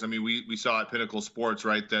priors, I mean, we saw at Pinnacle Sports,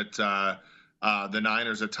 right, that the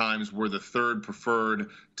Niners at times were the third preferred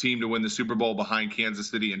team to win the Super Bowl behind Kansas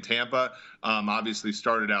City and Tampa. Obviously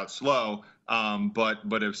started out slow,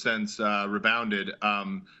 but have since rebounded.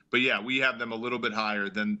 But yeah, we have them a little bit higher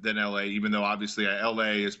than LA, even though obviously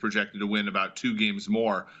LA is projected to win about 2 games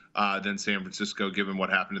more than San Francisco, given what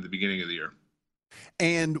happened at the beginning of the year.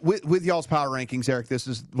 And with y'all's power rankings, Eric, this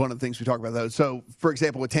is one of the things we talk about, though. So, for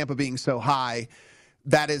example, with Tampa being so high,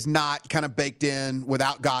 that is not kind of baked in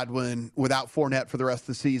without Godwin, without Fournette for the rest of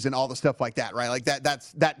the season, all the stuff like that, right? Like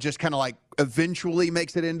that just kind of like eventually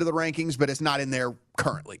makes it into the rankings, but it's not in there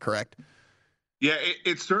currently, correct? Yeah,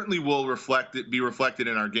 it certainly will be reflected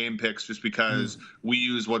in our game picks, just because we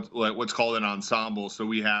use what's called an ensemble. So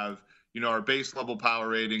we have, our base level power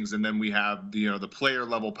ratings, and then we have the player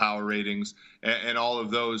level power ratings, and all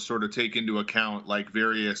of those sort of take into account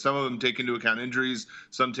some of them take into account injuries,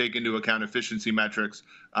 some take into account efficiency metrics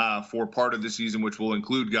for part of the season, which will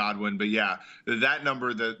include Godwin. But yeah, that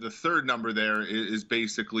number, the third number there is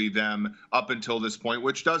basically them up until this point,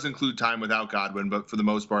 which does include time without Godwin, but for the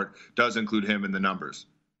most part does include him in the numbers.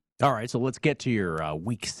 All right, so let's get to your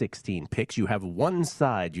Week 16 picks. You have one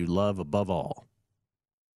side you love above all.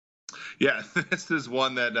 Yeah, this is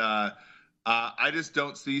one that I just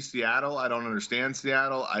don't see Seattle. I don't understand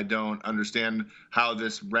Seattle. I don't understand how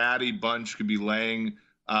this ratty bunch could be laying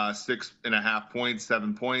 6.5 points,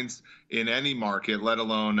 7 points in any market, let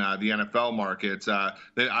alone the NFL market.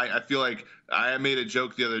 I feel like I made a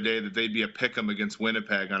joke the other day that they'd be a pick'em against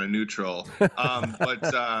Winnipeg on a neutral. I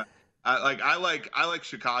like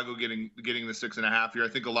Chicago getting the 6.5 here. I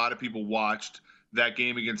think a lot of people watched that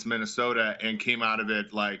game against Minnesota and came out of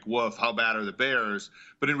it like, woof, how bad are the Bears?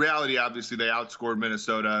 But in reality, obviously, they outscored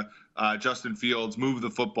Minnesota. Justin Fields moved the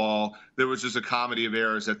football. There was just a comedy of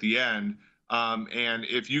errors at the end. And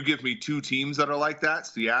if you give me 2 teams that are like that,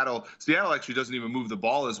 Seattle actually doesn't even move the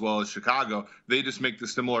ball as well as Chicago. They just make the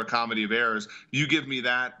similar comedy of errors. You give me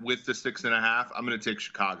that with the 6.5, I'm going to take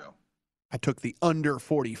Chicago. I took the under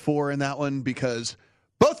 44 in that one because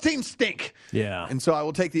both teams stink. Yeah. And so I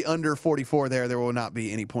will take the under 44 there. There will not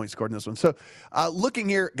be any points scored in this one. So looking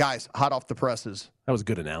here, guys, hot off the presses. That was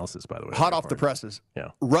good analysis, by the way. Hot off the presses.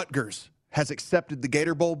 Yeah. Rutgers has accepted the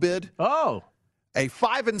Gator Bowl bid. Oh. A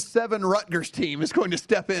 5-7 Rutgers team is going to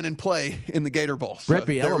step in and play in the Gator Bowl. Brett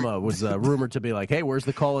Bielema was rumored to be like, hey, where's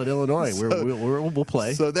the call at Illinois? We'll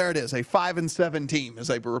play. So there it is. A 5-7 team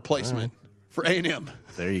as a replacement for A&M.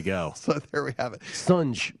 There you go. So there we have it.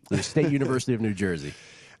 Sunge, the State University of New Jersey.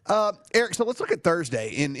 Eric, so let's look at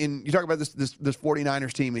Thursday. And you talk about this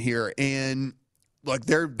 49ers team here, and look,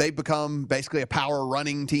 they've become basically a power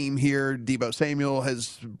running team here. Deebo Samuel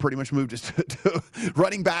has pretty much moved to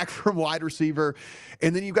running back from wide receiver.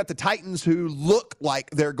 And then you've got the Titans, who look like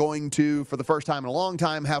they're going to, for the first time in a long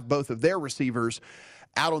time, have both of their receivers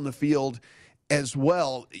out on the field as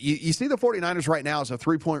well. You see the 49ers right now as a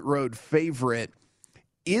 3-point road favorite.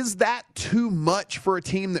 Is that too much for a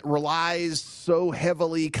team that relies so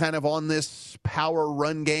heavily kind of on this power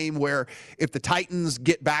run game, where if the Titans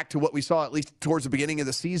get back to what we saw at least towards the beginning of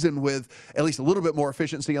the season with at least a little bit more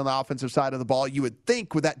efficiency on the offensive side of the ball, you would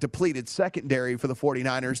think with that depleted secondary for the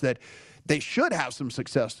 49ers that they should have some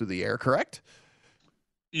success through the air, correct?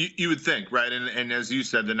 You would think, right? And as you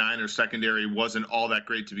said, the Niners secondary wasn't all that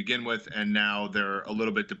great to begin with, and now they're a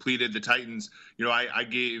little bit depleted. The Titans, I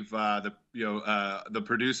gave the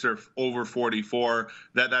producer over 44.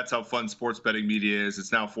 That's how fun sports betting media is.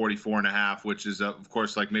 It's now 44.5, which is of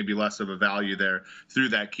course like maybe less of a value there through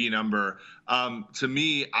that key number. To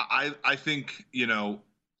me, I think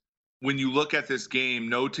when you look at this game,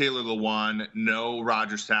 no Taylor Lewan, no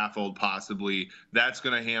Roger Saffold possibly, that's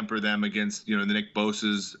going to hamper them against, the Nick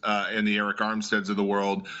Bosa's and the Eric Armsteads of the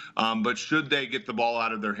world. But should they get the ball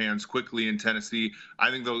out of their hands quickly in Tennessee, I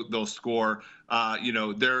think they'll score,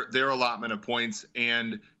 their allotment of points.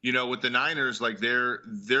 And, with the Niners, like they're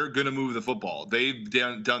going to move the football. They've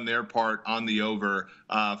done their part on the over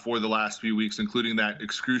for the last few weeks, including that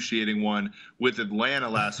excruciating one with Atlanta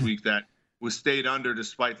last week that was stayed under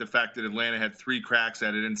despite the fact that Atlanta had 3 cracks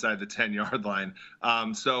at it inside the 10-yard line.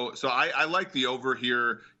 So I like the over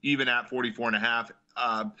here, even at 44.5.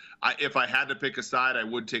 If I had to pick a side, I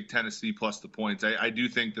would take Tennessee plus the points. I do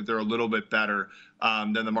think that they're a little bit better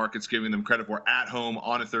than the market's giving them credit for at home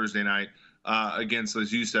on a Thursday night against,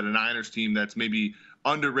 as you said, a Niners team that's maybe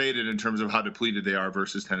underrated in terms of how depleted they are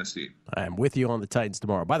versus Tennessee. I'm with you on the Titans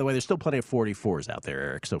tomorrow. By the way, there's still plenty of 44s out there,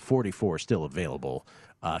 Eric. So 44 is still available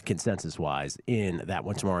consensus-wise in that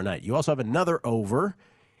one tomorrow night. You also have another over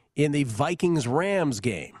in the Vikings-Rams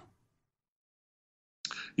game.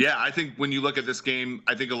 Yeah, I think when you look at this game,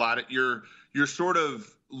 I think a lot of you're sort of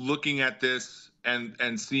looking at this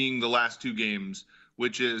and seeing the last two games,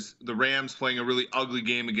 which is the Rams playing a really ugly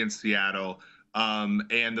game against Seattle,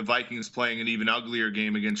 and the Vikings playing an even uglier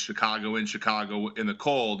game against Chicago in the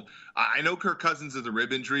cold. I know Kirk Cousins has a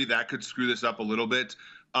rib injury. That could screw this up a little bit.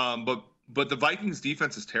 But the Vikings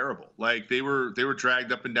defense is terrible. Like they were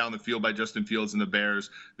dragged up and down the field by Justin Fields and the Bears.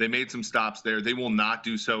 They made some stops there. They will not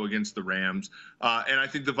do so against the Rams. And I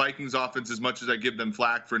think the Vikings offense, as much as I give them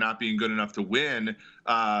flack for not being good enough to win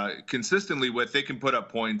consistently with, they can put up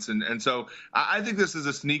points. And so I think this is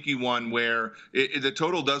a sneaky one where the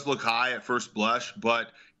total does look high at first blush,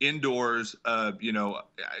 but indoors,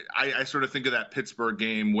 I sort of think of that Pittsburgh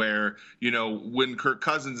game where, when Kirk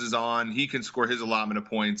Cousins is on, he can score his allotment of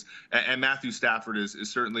points. And Matthew Stafford is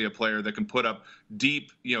certainly a player that can put up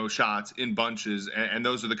deep, shots in bunches. And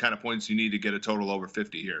those are the kind of points you need to get a total over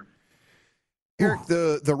 50 here. Eric,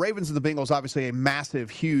 the Ravens and the Bengals, obviously a massive,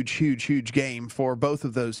 huge game for both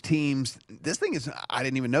of those teams. This thing is, I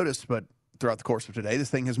didn't even notice, but throughout the course of today, this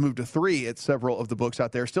thing has moved to 3 at several of the books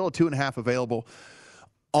out there. Still a 2.5 available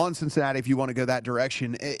on Cincinnati if you want to go that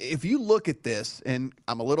direction. If you look at this, and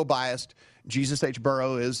I'm a little biased, Jesus H.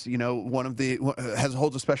 Burrow is, one of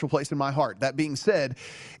holds a special place in my heart. That being said,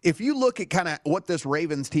 if you look at kind of what this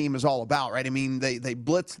Ravens team is all about, right? I mean, they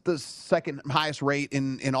blitz the second highest rate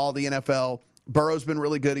in all the NFL. Burrow's been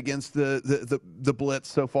really good against the blitz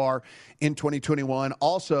so far in 2021.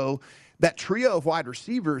 Also, that trio of wide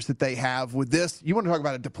receivers that they have with this, you want to talk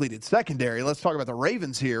about a depleted secondary. Let's talk about the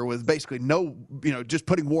Ravens here with basically no, just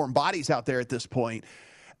putting warm bodies out there at this point.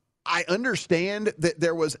 I understand that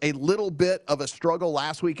there was a little bit of a struggle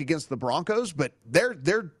last week against the Broncos, but their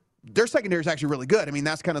secondary is actually really good. I mean,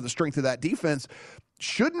 that's kind of the strength of that defense.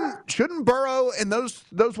 Shouldn't Burrow and those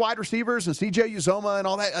wide receivers and CJ Uzomah and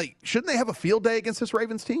all that, shouldn't they have a field day against this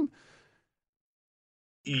Ravens team?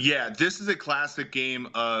 Yeah, this is a classic game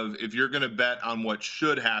of, if you're going to bet on what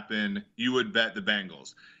should happen, you would bet the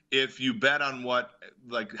Bengals. If you bet on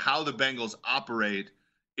how the Bengals operate,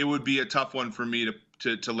 it would be a tough one for me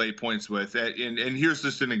to lay points with. And here's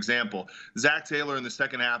just an example. Zach Taylor in the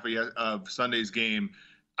second half of Sunday's game,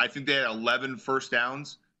 I think they had 11 first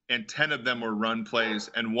downs, and 10 of them were run plays,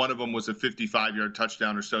 and one of them was a 55-yard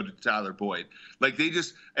touchdown or so to Tyler Boyd. Like they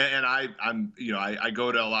just, and I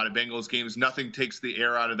go to a lot of Bengals games. Nothing takes the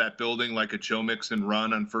air out of that building like a Joe Mixon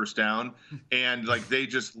run on first down, and they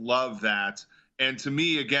just love that. And to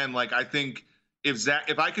me, again, I think if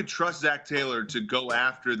I could trust Zach Taylor to go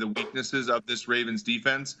after the weaknesses of this Ravens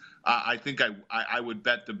defense, I think I would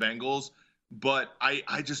bet the Bengals. But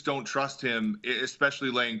I just don't trust him,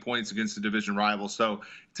 especially laying points against the division rival. So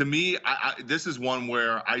to me, this is one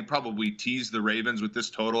where I probably tease the Ravens with this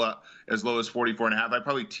total as low as 44.5. I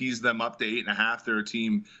probably tease them up to 8.5. They're a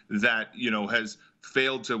team that, has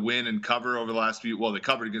failed to win and cover over the last few. Well, they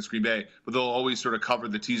covered against Green Bay, but they'll always sort of cover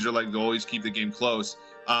the teaser leg. They'll always keep the game close.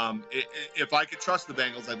 If I could trust the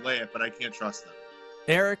Bengals, I'd lay it, but I can't trust them.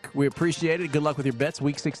 Eric, we appreciate it. Good luck with your bets,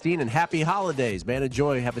 Week 16, and happy holidays, man.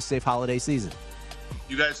 Enjoy. Have a safe holiday season.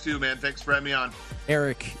 You guys too, man. Thanks for having me on.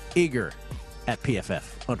 Eric Eager at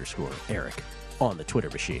PFF_Eric on the Twitter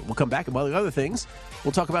machine. We'll come back, and among other things,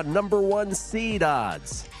 we'll talk about number 1 seed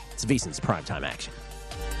odds. It's VSiN's primetime action.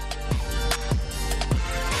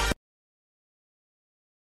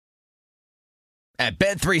 At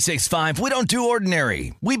Bet365, we don't do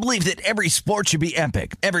ordinary. We believe that every sport should be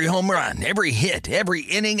epic. Every home run, every hit, every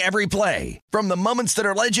inning, every play. From the moments that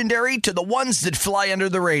are legendary to the ones that fly under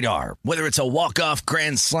the radar. Whether it's a walk-off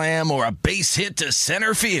grand slam or a base hit to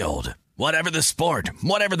center field. Whatever the sport,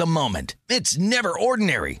 whatever the moment. It's never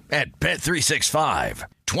ordinary at Bet365.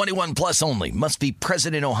 21 plus only. Must be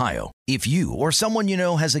present in Ohio. If you or someone you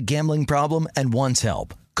know has a gambling problem and wants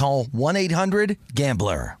help, call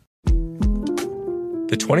 1-800-GAMBLER.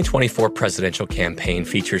 The 2024 presidential campaign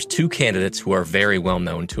features 2 candidates who are very well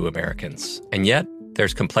known to Americans. And yet,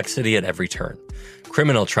 there's complexity at every turn.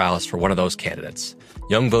 Criminal trials for one of those candidates.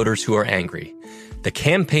 Young voters who are angry. The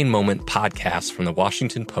Campaign Moment podcast from the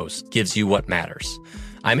Washington Post gives you what matters.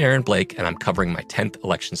 I'm Aaron Blake, and I'm covering my 10th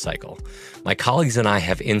election cycle. My colleagues and I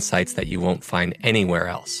have insights that you won't find anywhere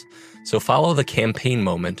else. So follow The Campaign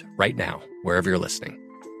Moment right now, wherever you're listening.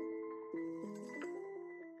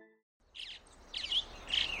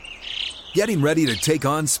 Getting ready to take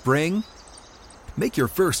on spring? Make your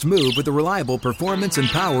first move with the reliable performance and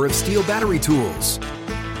power of Steel battery tools.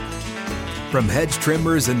 From hedge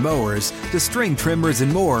trimmers and mowers to string trimmers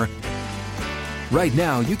and more, right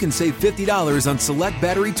now you can save $50 on select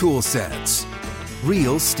battery tool sets.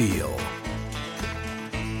 Real Steel.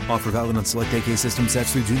 Offer valid on select AK system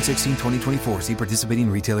sets through June 16, 2024. See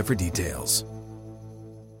participating retailer for details.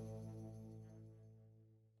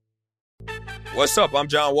 What's up? I'm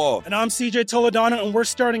John Wall. And I'm CJ Toledano, and we're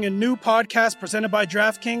starting a new podcast presented by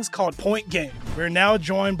DraftKings called Point Game. We're now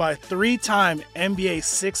joined by three-time NBA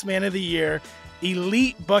Sixth Man of the Year,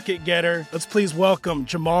 elite bucket getter. Let's please welcome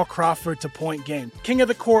Jamal Crawford to Point Game. King of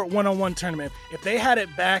the Court one-on-one tournament. If they had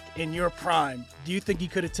it back in your prime, do you think you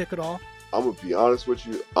could have took it all? I'm going to be honest with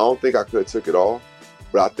you. I don't think I could have took it all,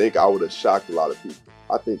 but I think I would have shocked a lot of people.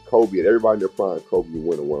 I think Kobe and everybody in their prime, Kobe would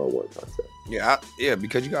win a one-on-one contest. Yeah,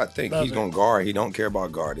 because you got to think. He's going to guard. He don't care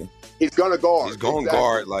about guarding. He's going to guard. He's going to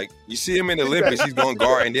guard. Like, you see him in the Olympics, he's going to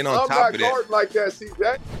guard. And then on top of that. I'm not guarding like that,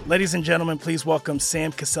 CJ. Ladies and gentlemen, please welcome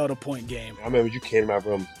Sam Cassell to Point Game. I remember you came to my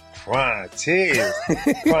room crying, tears.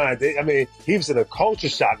 Crying. I mean, he was in a culture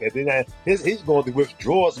shock. And then he's going through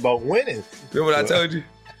withdrawals about winning. Remember what I told you?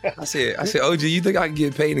 I said, OG, you think I can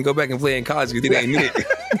get paid and go back and play in college because it ain't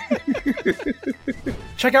it?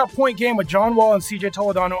 Check out Point Game with John Wall and CJ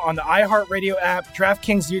Toledano on the iHeartRadio app,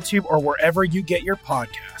 DraftKings YouTube, or wherever you get your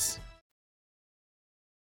podcasts.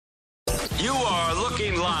 You are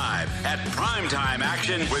looking live at Primetime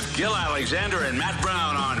Action with Gil Alexander and Matt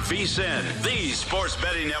Brown on VSiN, the Sports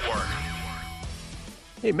Betting Network.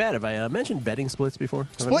 Hey, Matt, have I mentioned betting splits before?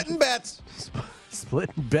 Splitting bets.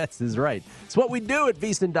 Splitting bets is right. It's what we do at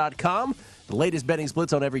VSiN.com. The latest betting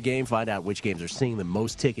splits on every game. Find out which games are seeing the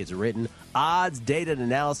most tickets written. Odds, data, and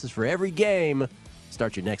analysis for every game.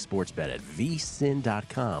 Start your next sports bet at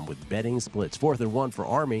VSiN.com with betting splits. 4th and 1 for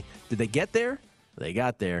Army. Did they get there? They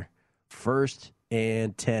got there. 1st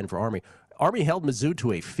and 10 for Army. Army held Mizzou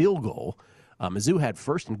to a field goal. Mizzou had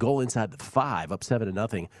 1st and goal inside the 5, up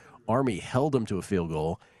 7-0. Army held them to a field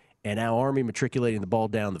goal, and now Army matriculating the ball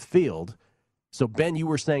down the field. So, Ben, you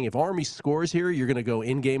were saying if Army scores here, you're going to go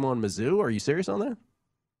in-game on Mizzou. Are you serious on that?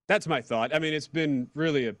 That's my thought. I mean, it's been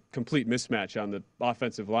really a complete mismatch on the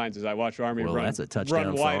offensive lines as I watch Army that's a touchdown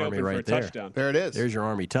run wide Army open right for a touchdown. There it is. There's your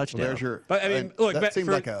Army touchdown. Well, there's your. But I mean, look, that seemed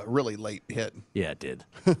like a really late hit. Yeah, it did.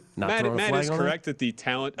 Matt is correct that the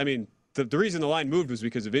talent. I mean, the reason the line moved was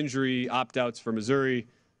because of injury, opt-outs for Missouri.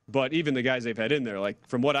 But even the guys they've had in there, like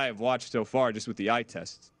from what I have watched so far, just with the eye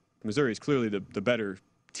tests, Missouri is clearly the better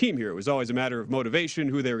team here. It was always a matter of motivation,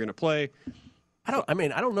 who they were going to play. I don't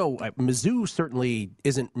know. Mizzou certainly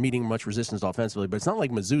isn't meeting much resistance offensively, but it's not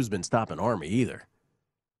like Mizzou's been stopping Army either.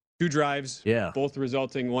 2 drives, yeah, both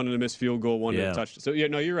resulting, one in a missed field goal, one in a touchdown. So, yeah,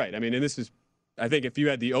 no, you're right. I mean, and this is, I think if you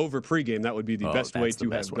had the over pregame, that would be the best way to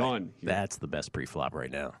have gone. Here. That's the best pre-flop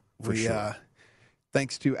right now, for sure.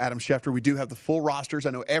 Thanks to Adam Schefter, we do have the full rosters.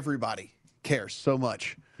 I know everybody cares so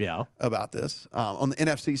much about this. On the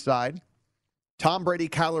NFC side, Tom Brady,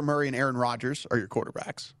 Kyler Murray, and Aaron Rodgers are your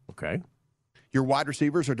quarterbacks. Okay. Your wide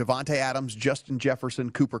receivers are Devontae Adams, Justin Jefferson,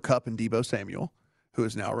 Cooper Kupp, and Deebo Samuel, who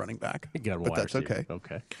is now running back. But that's okay.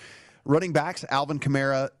 Okay. Running backs, Alvin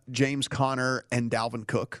Kamara, James Conner, and Dalvin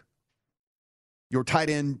Cook. Your tight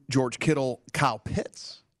end, George Kittle, Kyle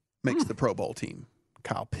Pitts, makes the Pro Bowl team.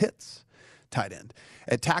 Kyle Pitts, tight end.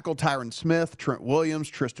 At tackle, Tyron Smith, Trent Williams,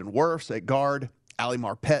 Tristan Wirfs. At guard, Ali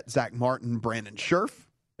Marpet, Zach Martin, Brandon Scherf.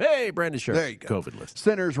 Hey, Brandon Scherf. There you go. COVID list.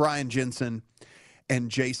 Centers, Ryan Jensen and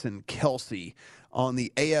Jason Kelsey. On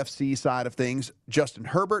the AFC side of things, Justin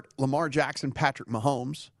Herbert, Lamar Jackson, Patrick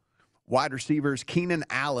Mahomes. Wide receivers, Keenan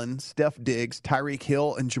Allen, Steph Diggs, Tyreek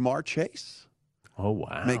Hill, and Jamar Chase. Oh,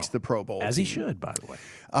 wow. Makes the Pro Bowl As team. he should, by the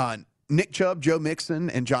way. Nick Chubb, Joe Mixon,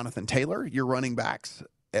 and Jonathan Taylor, your running backs.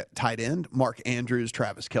 At tight end, Mark Andrews,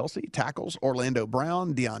 Travis Kelsey. Tackles, Orlando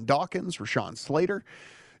Brown, Deion Dawkins, Rashawn Slater.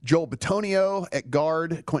 Joel Bitonio at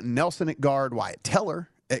guard, Quentin Nelson at guard, Wyatt Teller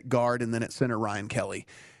at guard, and then at center, Ryan Kelly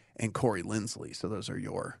and Corey Linsley. So those are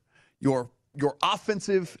your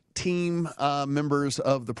offensive team members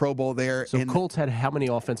of the Pro Bowl there. So Colts had how many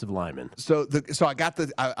offensive linemen? So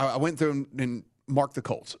I went through and marked the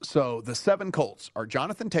Colts. So the 7 Colts are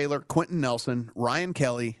Jonathan Taylor, Quentin Nelson, Ryan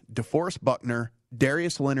Kelly, DeForest Buckner,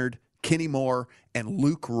 Darius Leonard, Kenny Moore, and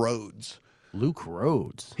Luke Rhodes. Luke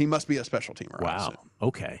Rhodes. He must be a special teamer. Wow.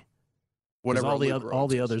 Okay. Whatever. All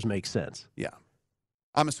the others make sense. Yeah.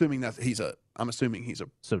 I'm assuming he's a.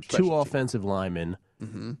 So 2 offensive linemen.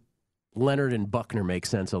 Mm-hmm. Leonard and Buckner make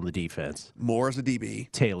sense on the defense. Moore as a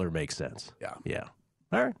DB. Taylor makes sense. Yeah. Yeah.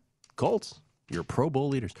 All right. Colts, your Pro Bowl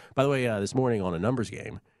leaders. By the way, this morning on a numbers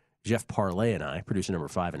game, Jeff Parlay and I, producer number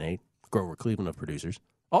 5 and 8, Grover Cleveland of producers,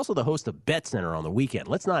 Also the host of Bet Center on the weekend.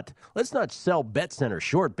 Let's not sell Bet Center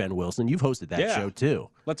short, Ben Wilson. You've hosted that show too.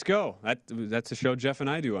 Let's go. That's a show Jeff and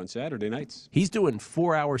I do on Saturday nights. He's doing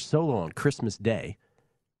 4-hour solo on Christmas Day.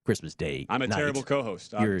 I'm a terrible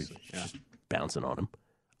co-host. Obviously. You're just bouncing on him.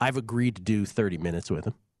 I've agreed to do 30 minutes with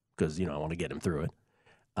him because, I want to get him through it.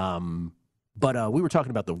 But we were talking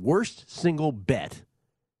about the worst single bet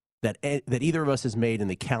that either of us has made in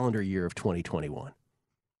the calendar year of 2021.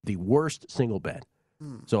 The worst single bet.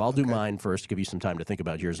 So I'll do mine first to give you some time to think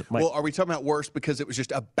about yours. Well, are we talking about worst because it was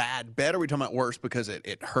just a bad bet, or are we talking about worst because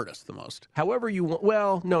it hurt us the most? However you want.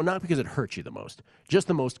 Well, no, not because it hurt you the most. Just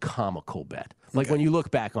the most comical bet. Like when you look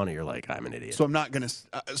back on it, you're like, I'm an idiot. So I'm not going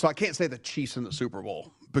to. So I can't say the Chiefs in the Super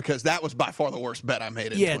Bowl because that was by far the worst bet I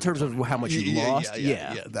made. In terms of how much you lost.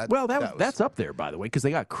 Yeah. That's up there, by the way, because they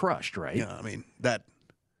got crushed, right? Yeah, I mean that.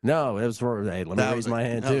 No, it was for. Hey, let me raise my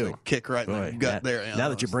hand too. Was a kick right in the gut there. Now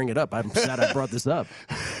that you bring it up, I'm sad I brought this up.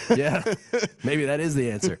 Yeah, maybe that is the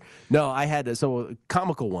answer. No, I had to. So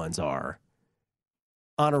comical ones are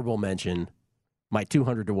honorable mention. My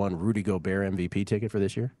 200-1 Rudy Gobert MVP ticket for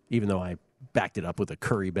this year, even though I backed it up with a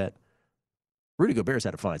Curry bet. Rudy Gobert's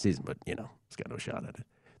had a fine season, but he's got no shot at it.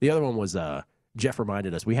 The other one was Jeff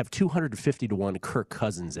reminded us we have 250-1 Kirk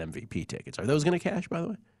Cousins MVP tickets. Are those going to cash? By the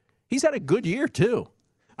way, he's had a good year too.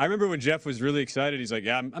 I remember when Jeff was really excited. He's like,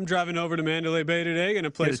 I'm driving over to Mandalay Bay today, going to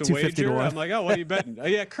place a wager. I'm like, what are you betting?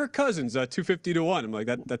 Yeah, Kirk Cousins, 250-1. I'm like,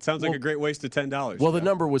 that sounds like a great waste of $10. Well, the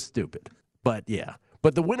number was stupid, but yeah.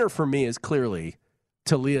 But the winner for me is clearly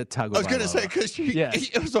Taulia Tagovailoa. I was going to say, because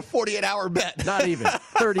it was a 48-hour bet. Not even.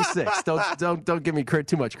 36. Don't give me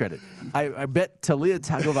too much credit. I bet Taulia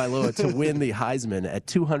Tagovailoa to win the Heisman at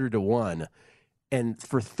 200-1, and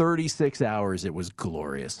for 36 hours it was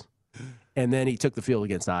glorious. And then he took the field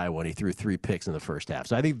against Iowa, and he threw 3 picks in the first half.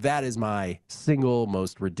 So I think that is my single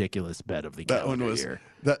most ridiculous bet of the calendar year.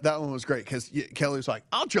 That one was great because Kelly was like,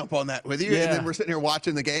 I'll jump on that with you. Yeah. And then we're sitting here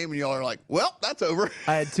watching the game, and y'all are like, well, that's over.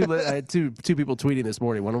 I had two people tweeting this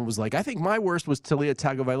morning. One of them was like, I think my worst was Taulia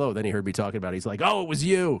Tagovailoa. Then he heard me talking about it. He's like, oh, it was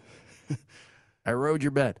you. I rode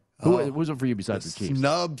your bet. Who was it for you besides the Chiefs?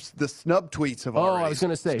 The snub tweets have already I was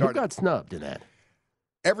going to say, who got snubbed in that?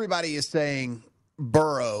 Everybody is saying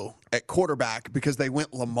Burrow at quarterback because they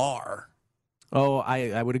went Lamar. Oh,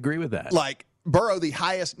 I would agree with that. Like Burrow,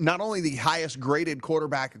 not only the highest graded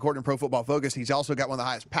quarterback according to Pro Football Focus, he's also got one of the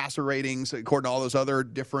highest passer ratings according to all those other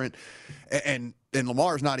different. And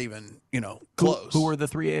Lamar's not even close. Who were the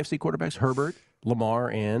 3 AFC quarterbacks? Herbert,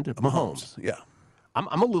 Lamar, and Mahomes. Yeah,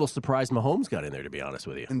 I'm a little surprised Mahomes got in there, to be honest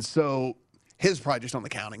with you. And so his probably just on the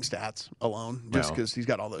counting stats alone, just because he's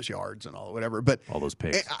got all those yards and all whatever. But all those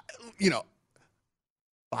picks,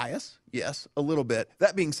 bias, yes, a little bit.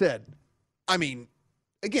 That being said, I mean,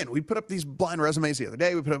 again, we put up these blind resumes the other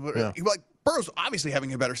day. We put up like Burrow's obviously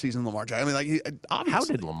having a better season than Lamar Jackson. I mean, obviously. How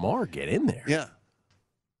did Lamar get in there? Yeah.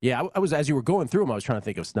 Yeah, I was as you were going through them, I was trying to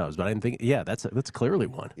think of snubs, but I didn't think. Yeah, that's clearly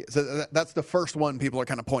one. Yeah, so that's the first one people are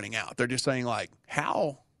kind of pointing out. They're just saying like,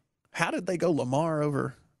 how did they go Lamar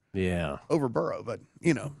over Burrow? But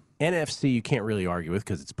NFC you can't really argue with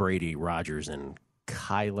because it's Brady, Rodgers, and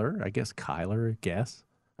Kyler. I guess.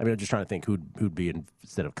 I mean, I'm just trying to think who'd be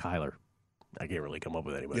instead of Kyler. I can't really come up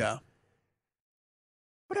with anybody. Yeah.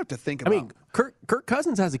 I'd have to think about. I mean, Kirk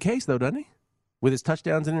Cousins has a case though, doesn't he? With his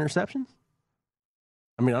touchdowns and interceptions.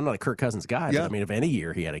 I mean, I'm not a Kirk Cousins guy, but I mean, if any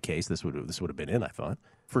year he had a case, this would have been in. I thought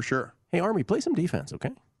for sure. Hey, Army, play some defense,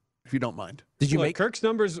 okay? If you don't mind. Did you make Kirk's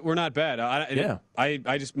numbers were not bad.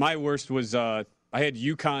 I just my worst was I had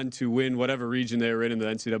UConn to win whatever region they were in the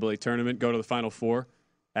NCAA tournament, go to the Final Four.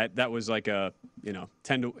 That was like a 8-1,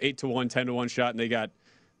 10-1 shot, and they got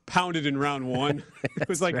pounded in round 1. It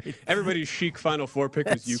was like everybody's chic Final Four pick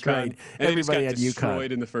was UConn. Right. And everybody they just got had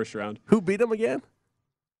destroyed in the first round. Who beat them again?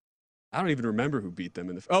 I don't even remember who beat them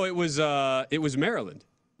in the. Oh, it was Maryland.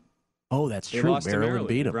 Oh, that's true. Maryland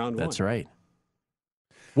beat them. Round 1. That's right.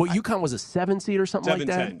 Well, UConn was a 7 seed or something like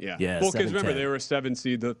that. 7-10, yeah. Well, because remember they were a 7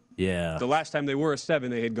 seed. The last time they were a 7,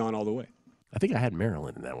 they had gone all the way. I think I had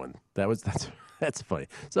Maryland in that one. That's funny.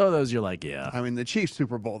 So those you're like, yeah. I mean, the Chiefs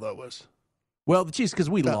Super Bowl though was. Well, the Chiefs because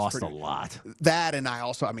we lost a lot. That and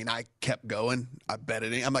I kept going. I bet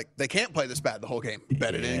it in. I'm like, they can't play this bad the whole game.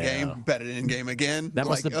 Bet it in game. Bet it in game again. That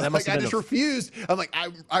must have I just refused. I'm like,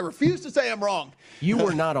 I refuse to say I'm wrong. You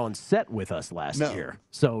were not on set with us last year,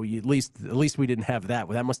 so at least we didn't have that.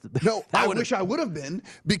 That must have. No, I wish I would have been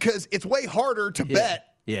because it's way harder to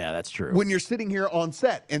bet. Yeah, that's true. When you're sitting here on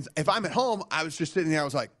set, and if I'm at home, I was just sitting there. I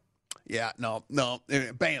was like. Yeah, no,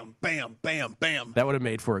 bam, bam, bam, bam. That would have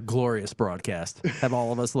made for a glorious broadcast. Have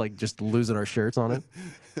all of us like just losing our shirts on it.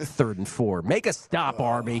 3rd and 4. Make a stop,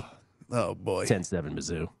 Army. Oh, boy. 10-7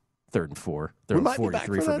 Mizzou. 3rd and 4. We might be back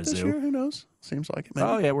for that this year. Who knows? Seems like it. Maybe.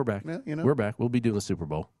 Oh, yeah, we're back. Yeah, We're back. We'll be doing the Super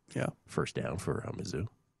Bowl. Yeah. First down for Mizzou.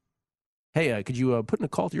 Hey, could you put in a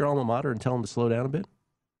call to your alma mater and tell them to slow down a bit?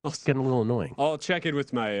 It's getting a little annoying. I'll check in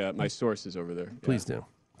with my my sources over there. Please do.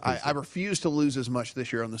 I refuse to lose as much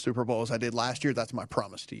this year on the Super Bowl as I did last year. That's my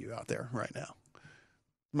promise to you out there right now.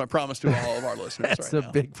 My promise to all of our listeners That's right now.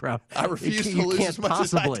 a big problem. I refuse to lose as much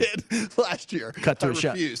as I did last year. Cut to a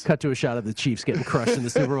shot of the Chiefs getting crushed in the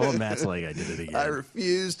Super Bowl, and Matt's like, I did it again. I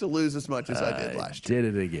refuse to lose as much as I did last year.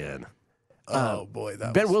 Did it again. Oh, boy.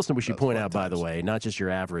 Ben Wilson, we should point out, by the way, not just your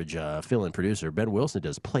average fill-in producer. Ben Wilson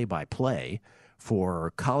does play-by-play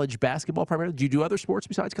for college basketball primarily. Do you do other sports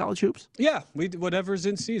besides college hoops? Yeah, we do whatever's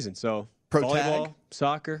in season. So Pro volleyball, tag,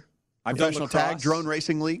 soccer. I've professional done lacrosse. tag, drone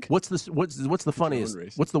racing league. What's the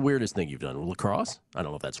funniest? What's the weirdest thing you've done? Lacrosse? I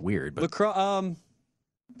don't know if that's weird, but lacrosse.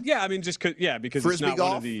 Yeah, I mean, because Frisbee it's not golf.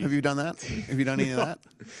 one of the. Have you done that? Have you done any of that?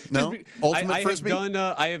 No. Ultimate Frisbee.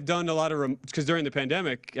 I have done a lot of because during the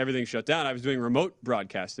pandemic everything shut down. I was doing remote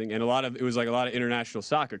broadcasting, and it was like a lot of international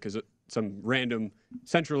soccer because some random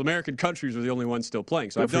Central American countries were the only ones still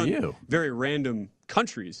playing. So I've done very random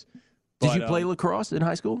countries. Did you play lacrosse in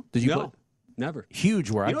high school? Did you? No, play? Never.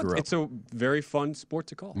 Huge where I grew up. It's a very fun sport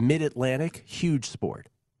to call. Mid-Atlantic, huge sport.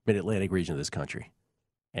 Mid-Atlantic region of this country,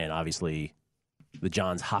 and obviously the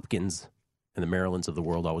Johns Hopkins and the Marylands of the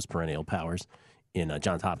world, always perennial powers in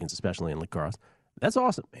Johns Hopkins, especially in lacrosse. That's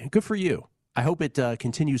awesome, man. Good for you. I hope it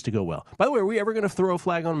continues to go well. By the way, are we ever going to throw a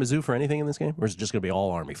flag on Mizzou for anything in this game, or is it just going to be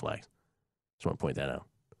all Army flags? Just want to point that out.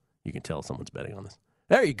 You can tell someone's betting on this.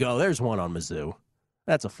 There you go. There's one on Mizzou.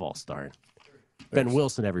 That's a false start. Ben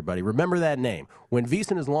Wilson, everybody. Remember that name. When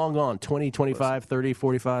VSiN is long gone, 20, 25, 30,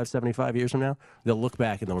 45, 75 years from now, they'll look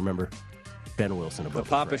back and they'll remember Ben Wilson above the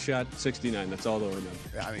Papa Shot 69. That's all they'll remember.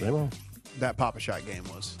 I mean, that Papa Shot game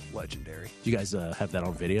was legendary. Do you guys have that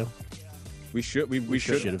on video? We should. We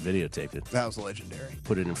should have videotaped it. That was legendary.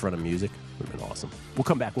 Put it in front of music. Would have been awesome. We'll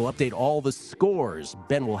come back. We'll update all the scores.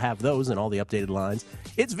 Ben will have those and all the updated lines.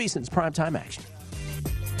 It's VSiN's Primetime Action.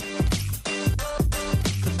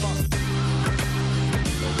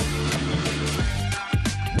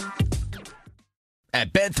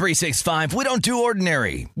 At Bet365, we don't do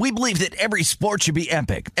ordinary. We believe that every sport should be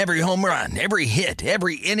epic. Every home run, every hit,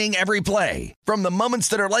 every inning, every play. From the moments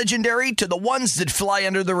that are legendary to the ones that fly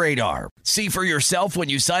under the radar. See for yourself when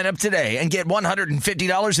you sign up today and get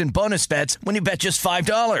 $150 in bonus bets when you bet just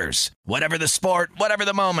 $5. Whatever the sport, whatever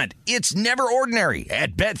the moment, it's never ordinary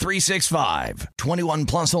at Bet365. 21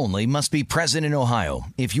 plus only. Must be present in Ohio.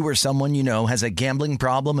 If you or someone you know has a gambling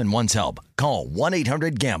problem and wants help, call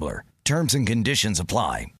 1-800-GAMBLER. Terms and conditions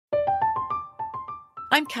apply.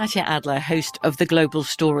 I'm Katya Adler, host of The Global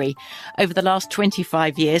Story. Over the last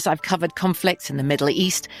 25 years, I've covered conflicts in the Middle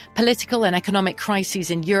East, political and economic crises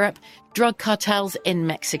in Europe, drug cartels in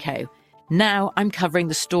Mexico. Now I'm covering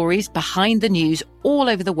the stories behind the news all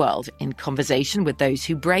over the world in conversation with those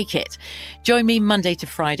who break it. Join me Monday to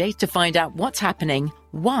Friday to find out what's happening,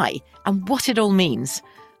 why, and what it all means.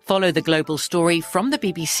 Follow The Global Story from the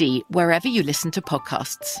BBC wherever you listen to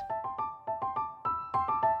podcasts.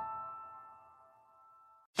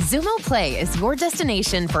 Xumo Play is your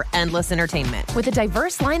destination for endless entertainment. With a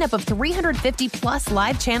diverse lineup of 350 plus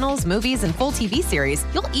live channels, movies, and full TV series,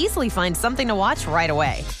 you'll easily find something to watch right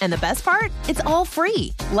away. And the best part? It's all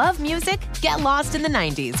free. Love music? Get lost in the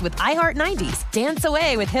 90s with iHeart 90s, dance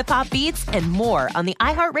away with hip-hop beats, and more on the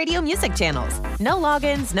iHeartRadio music channels. No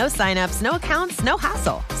logins, no signups, no accounts, no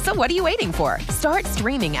hassle. So what are you waiting for? Start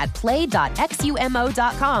streaming at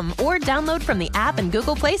play.xumo.com or download from the app and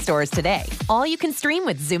Google Play stores today. All you can stream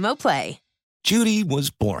with Xumo Play. Judy was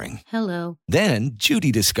boring. Hello. Then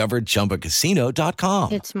Judy discovered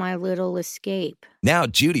ChumbaCasino.com. It's my little escape. Now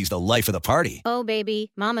Judy's the life of the party. Oh,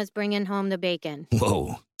 baby, mama's bringing home the bacon.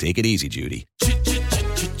 Whoa, take it easy, Judy.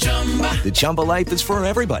 The Chumba life is for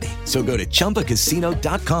everybody. So go to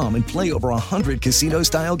ChumbaCasino.com and play over 100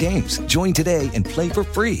 casino-style games. Join today and play for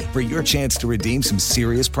free for your chance to redeem some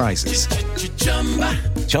serious prizes.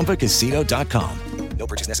 ChumbaCasino.com. No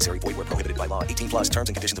purchase necessary. Void where prohibited by law. 18 plus terms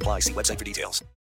and conditions apply. See website for details.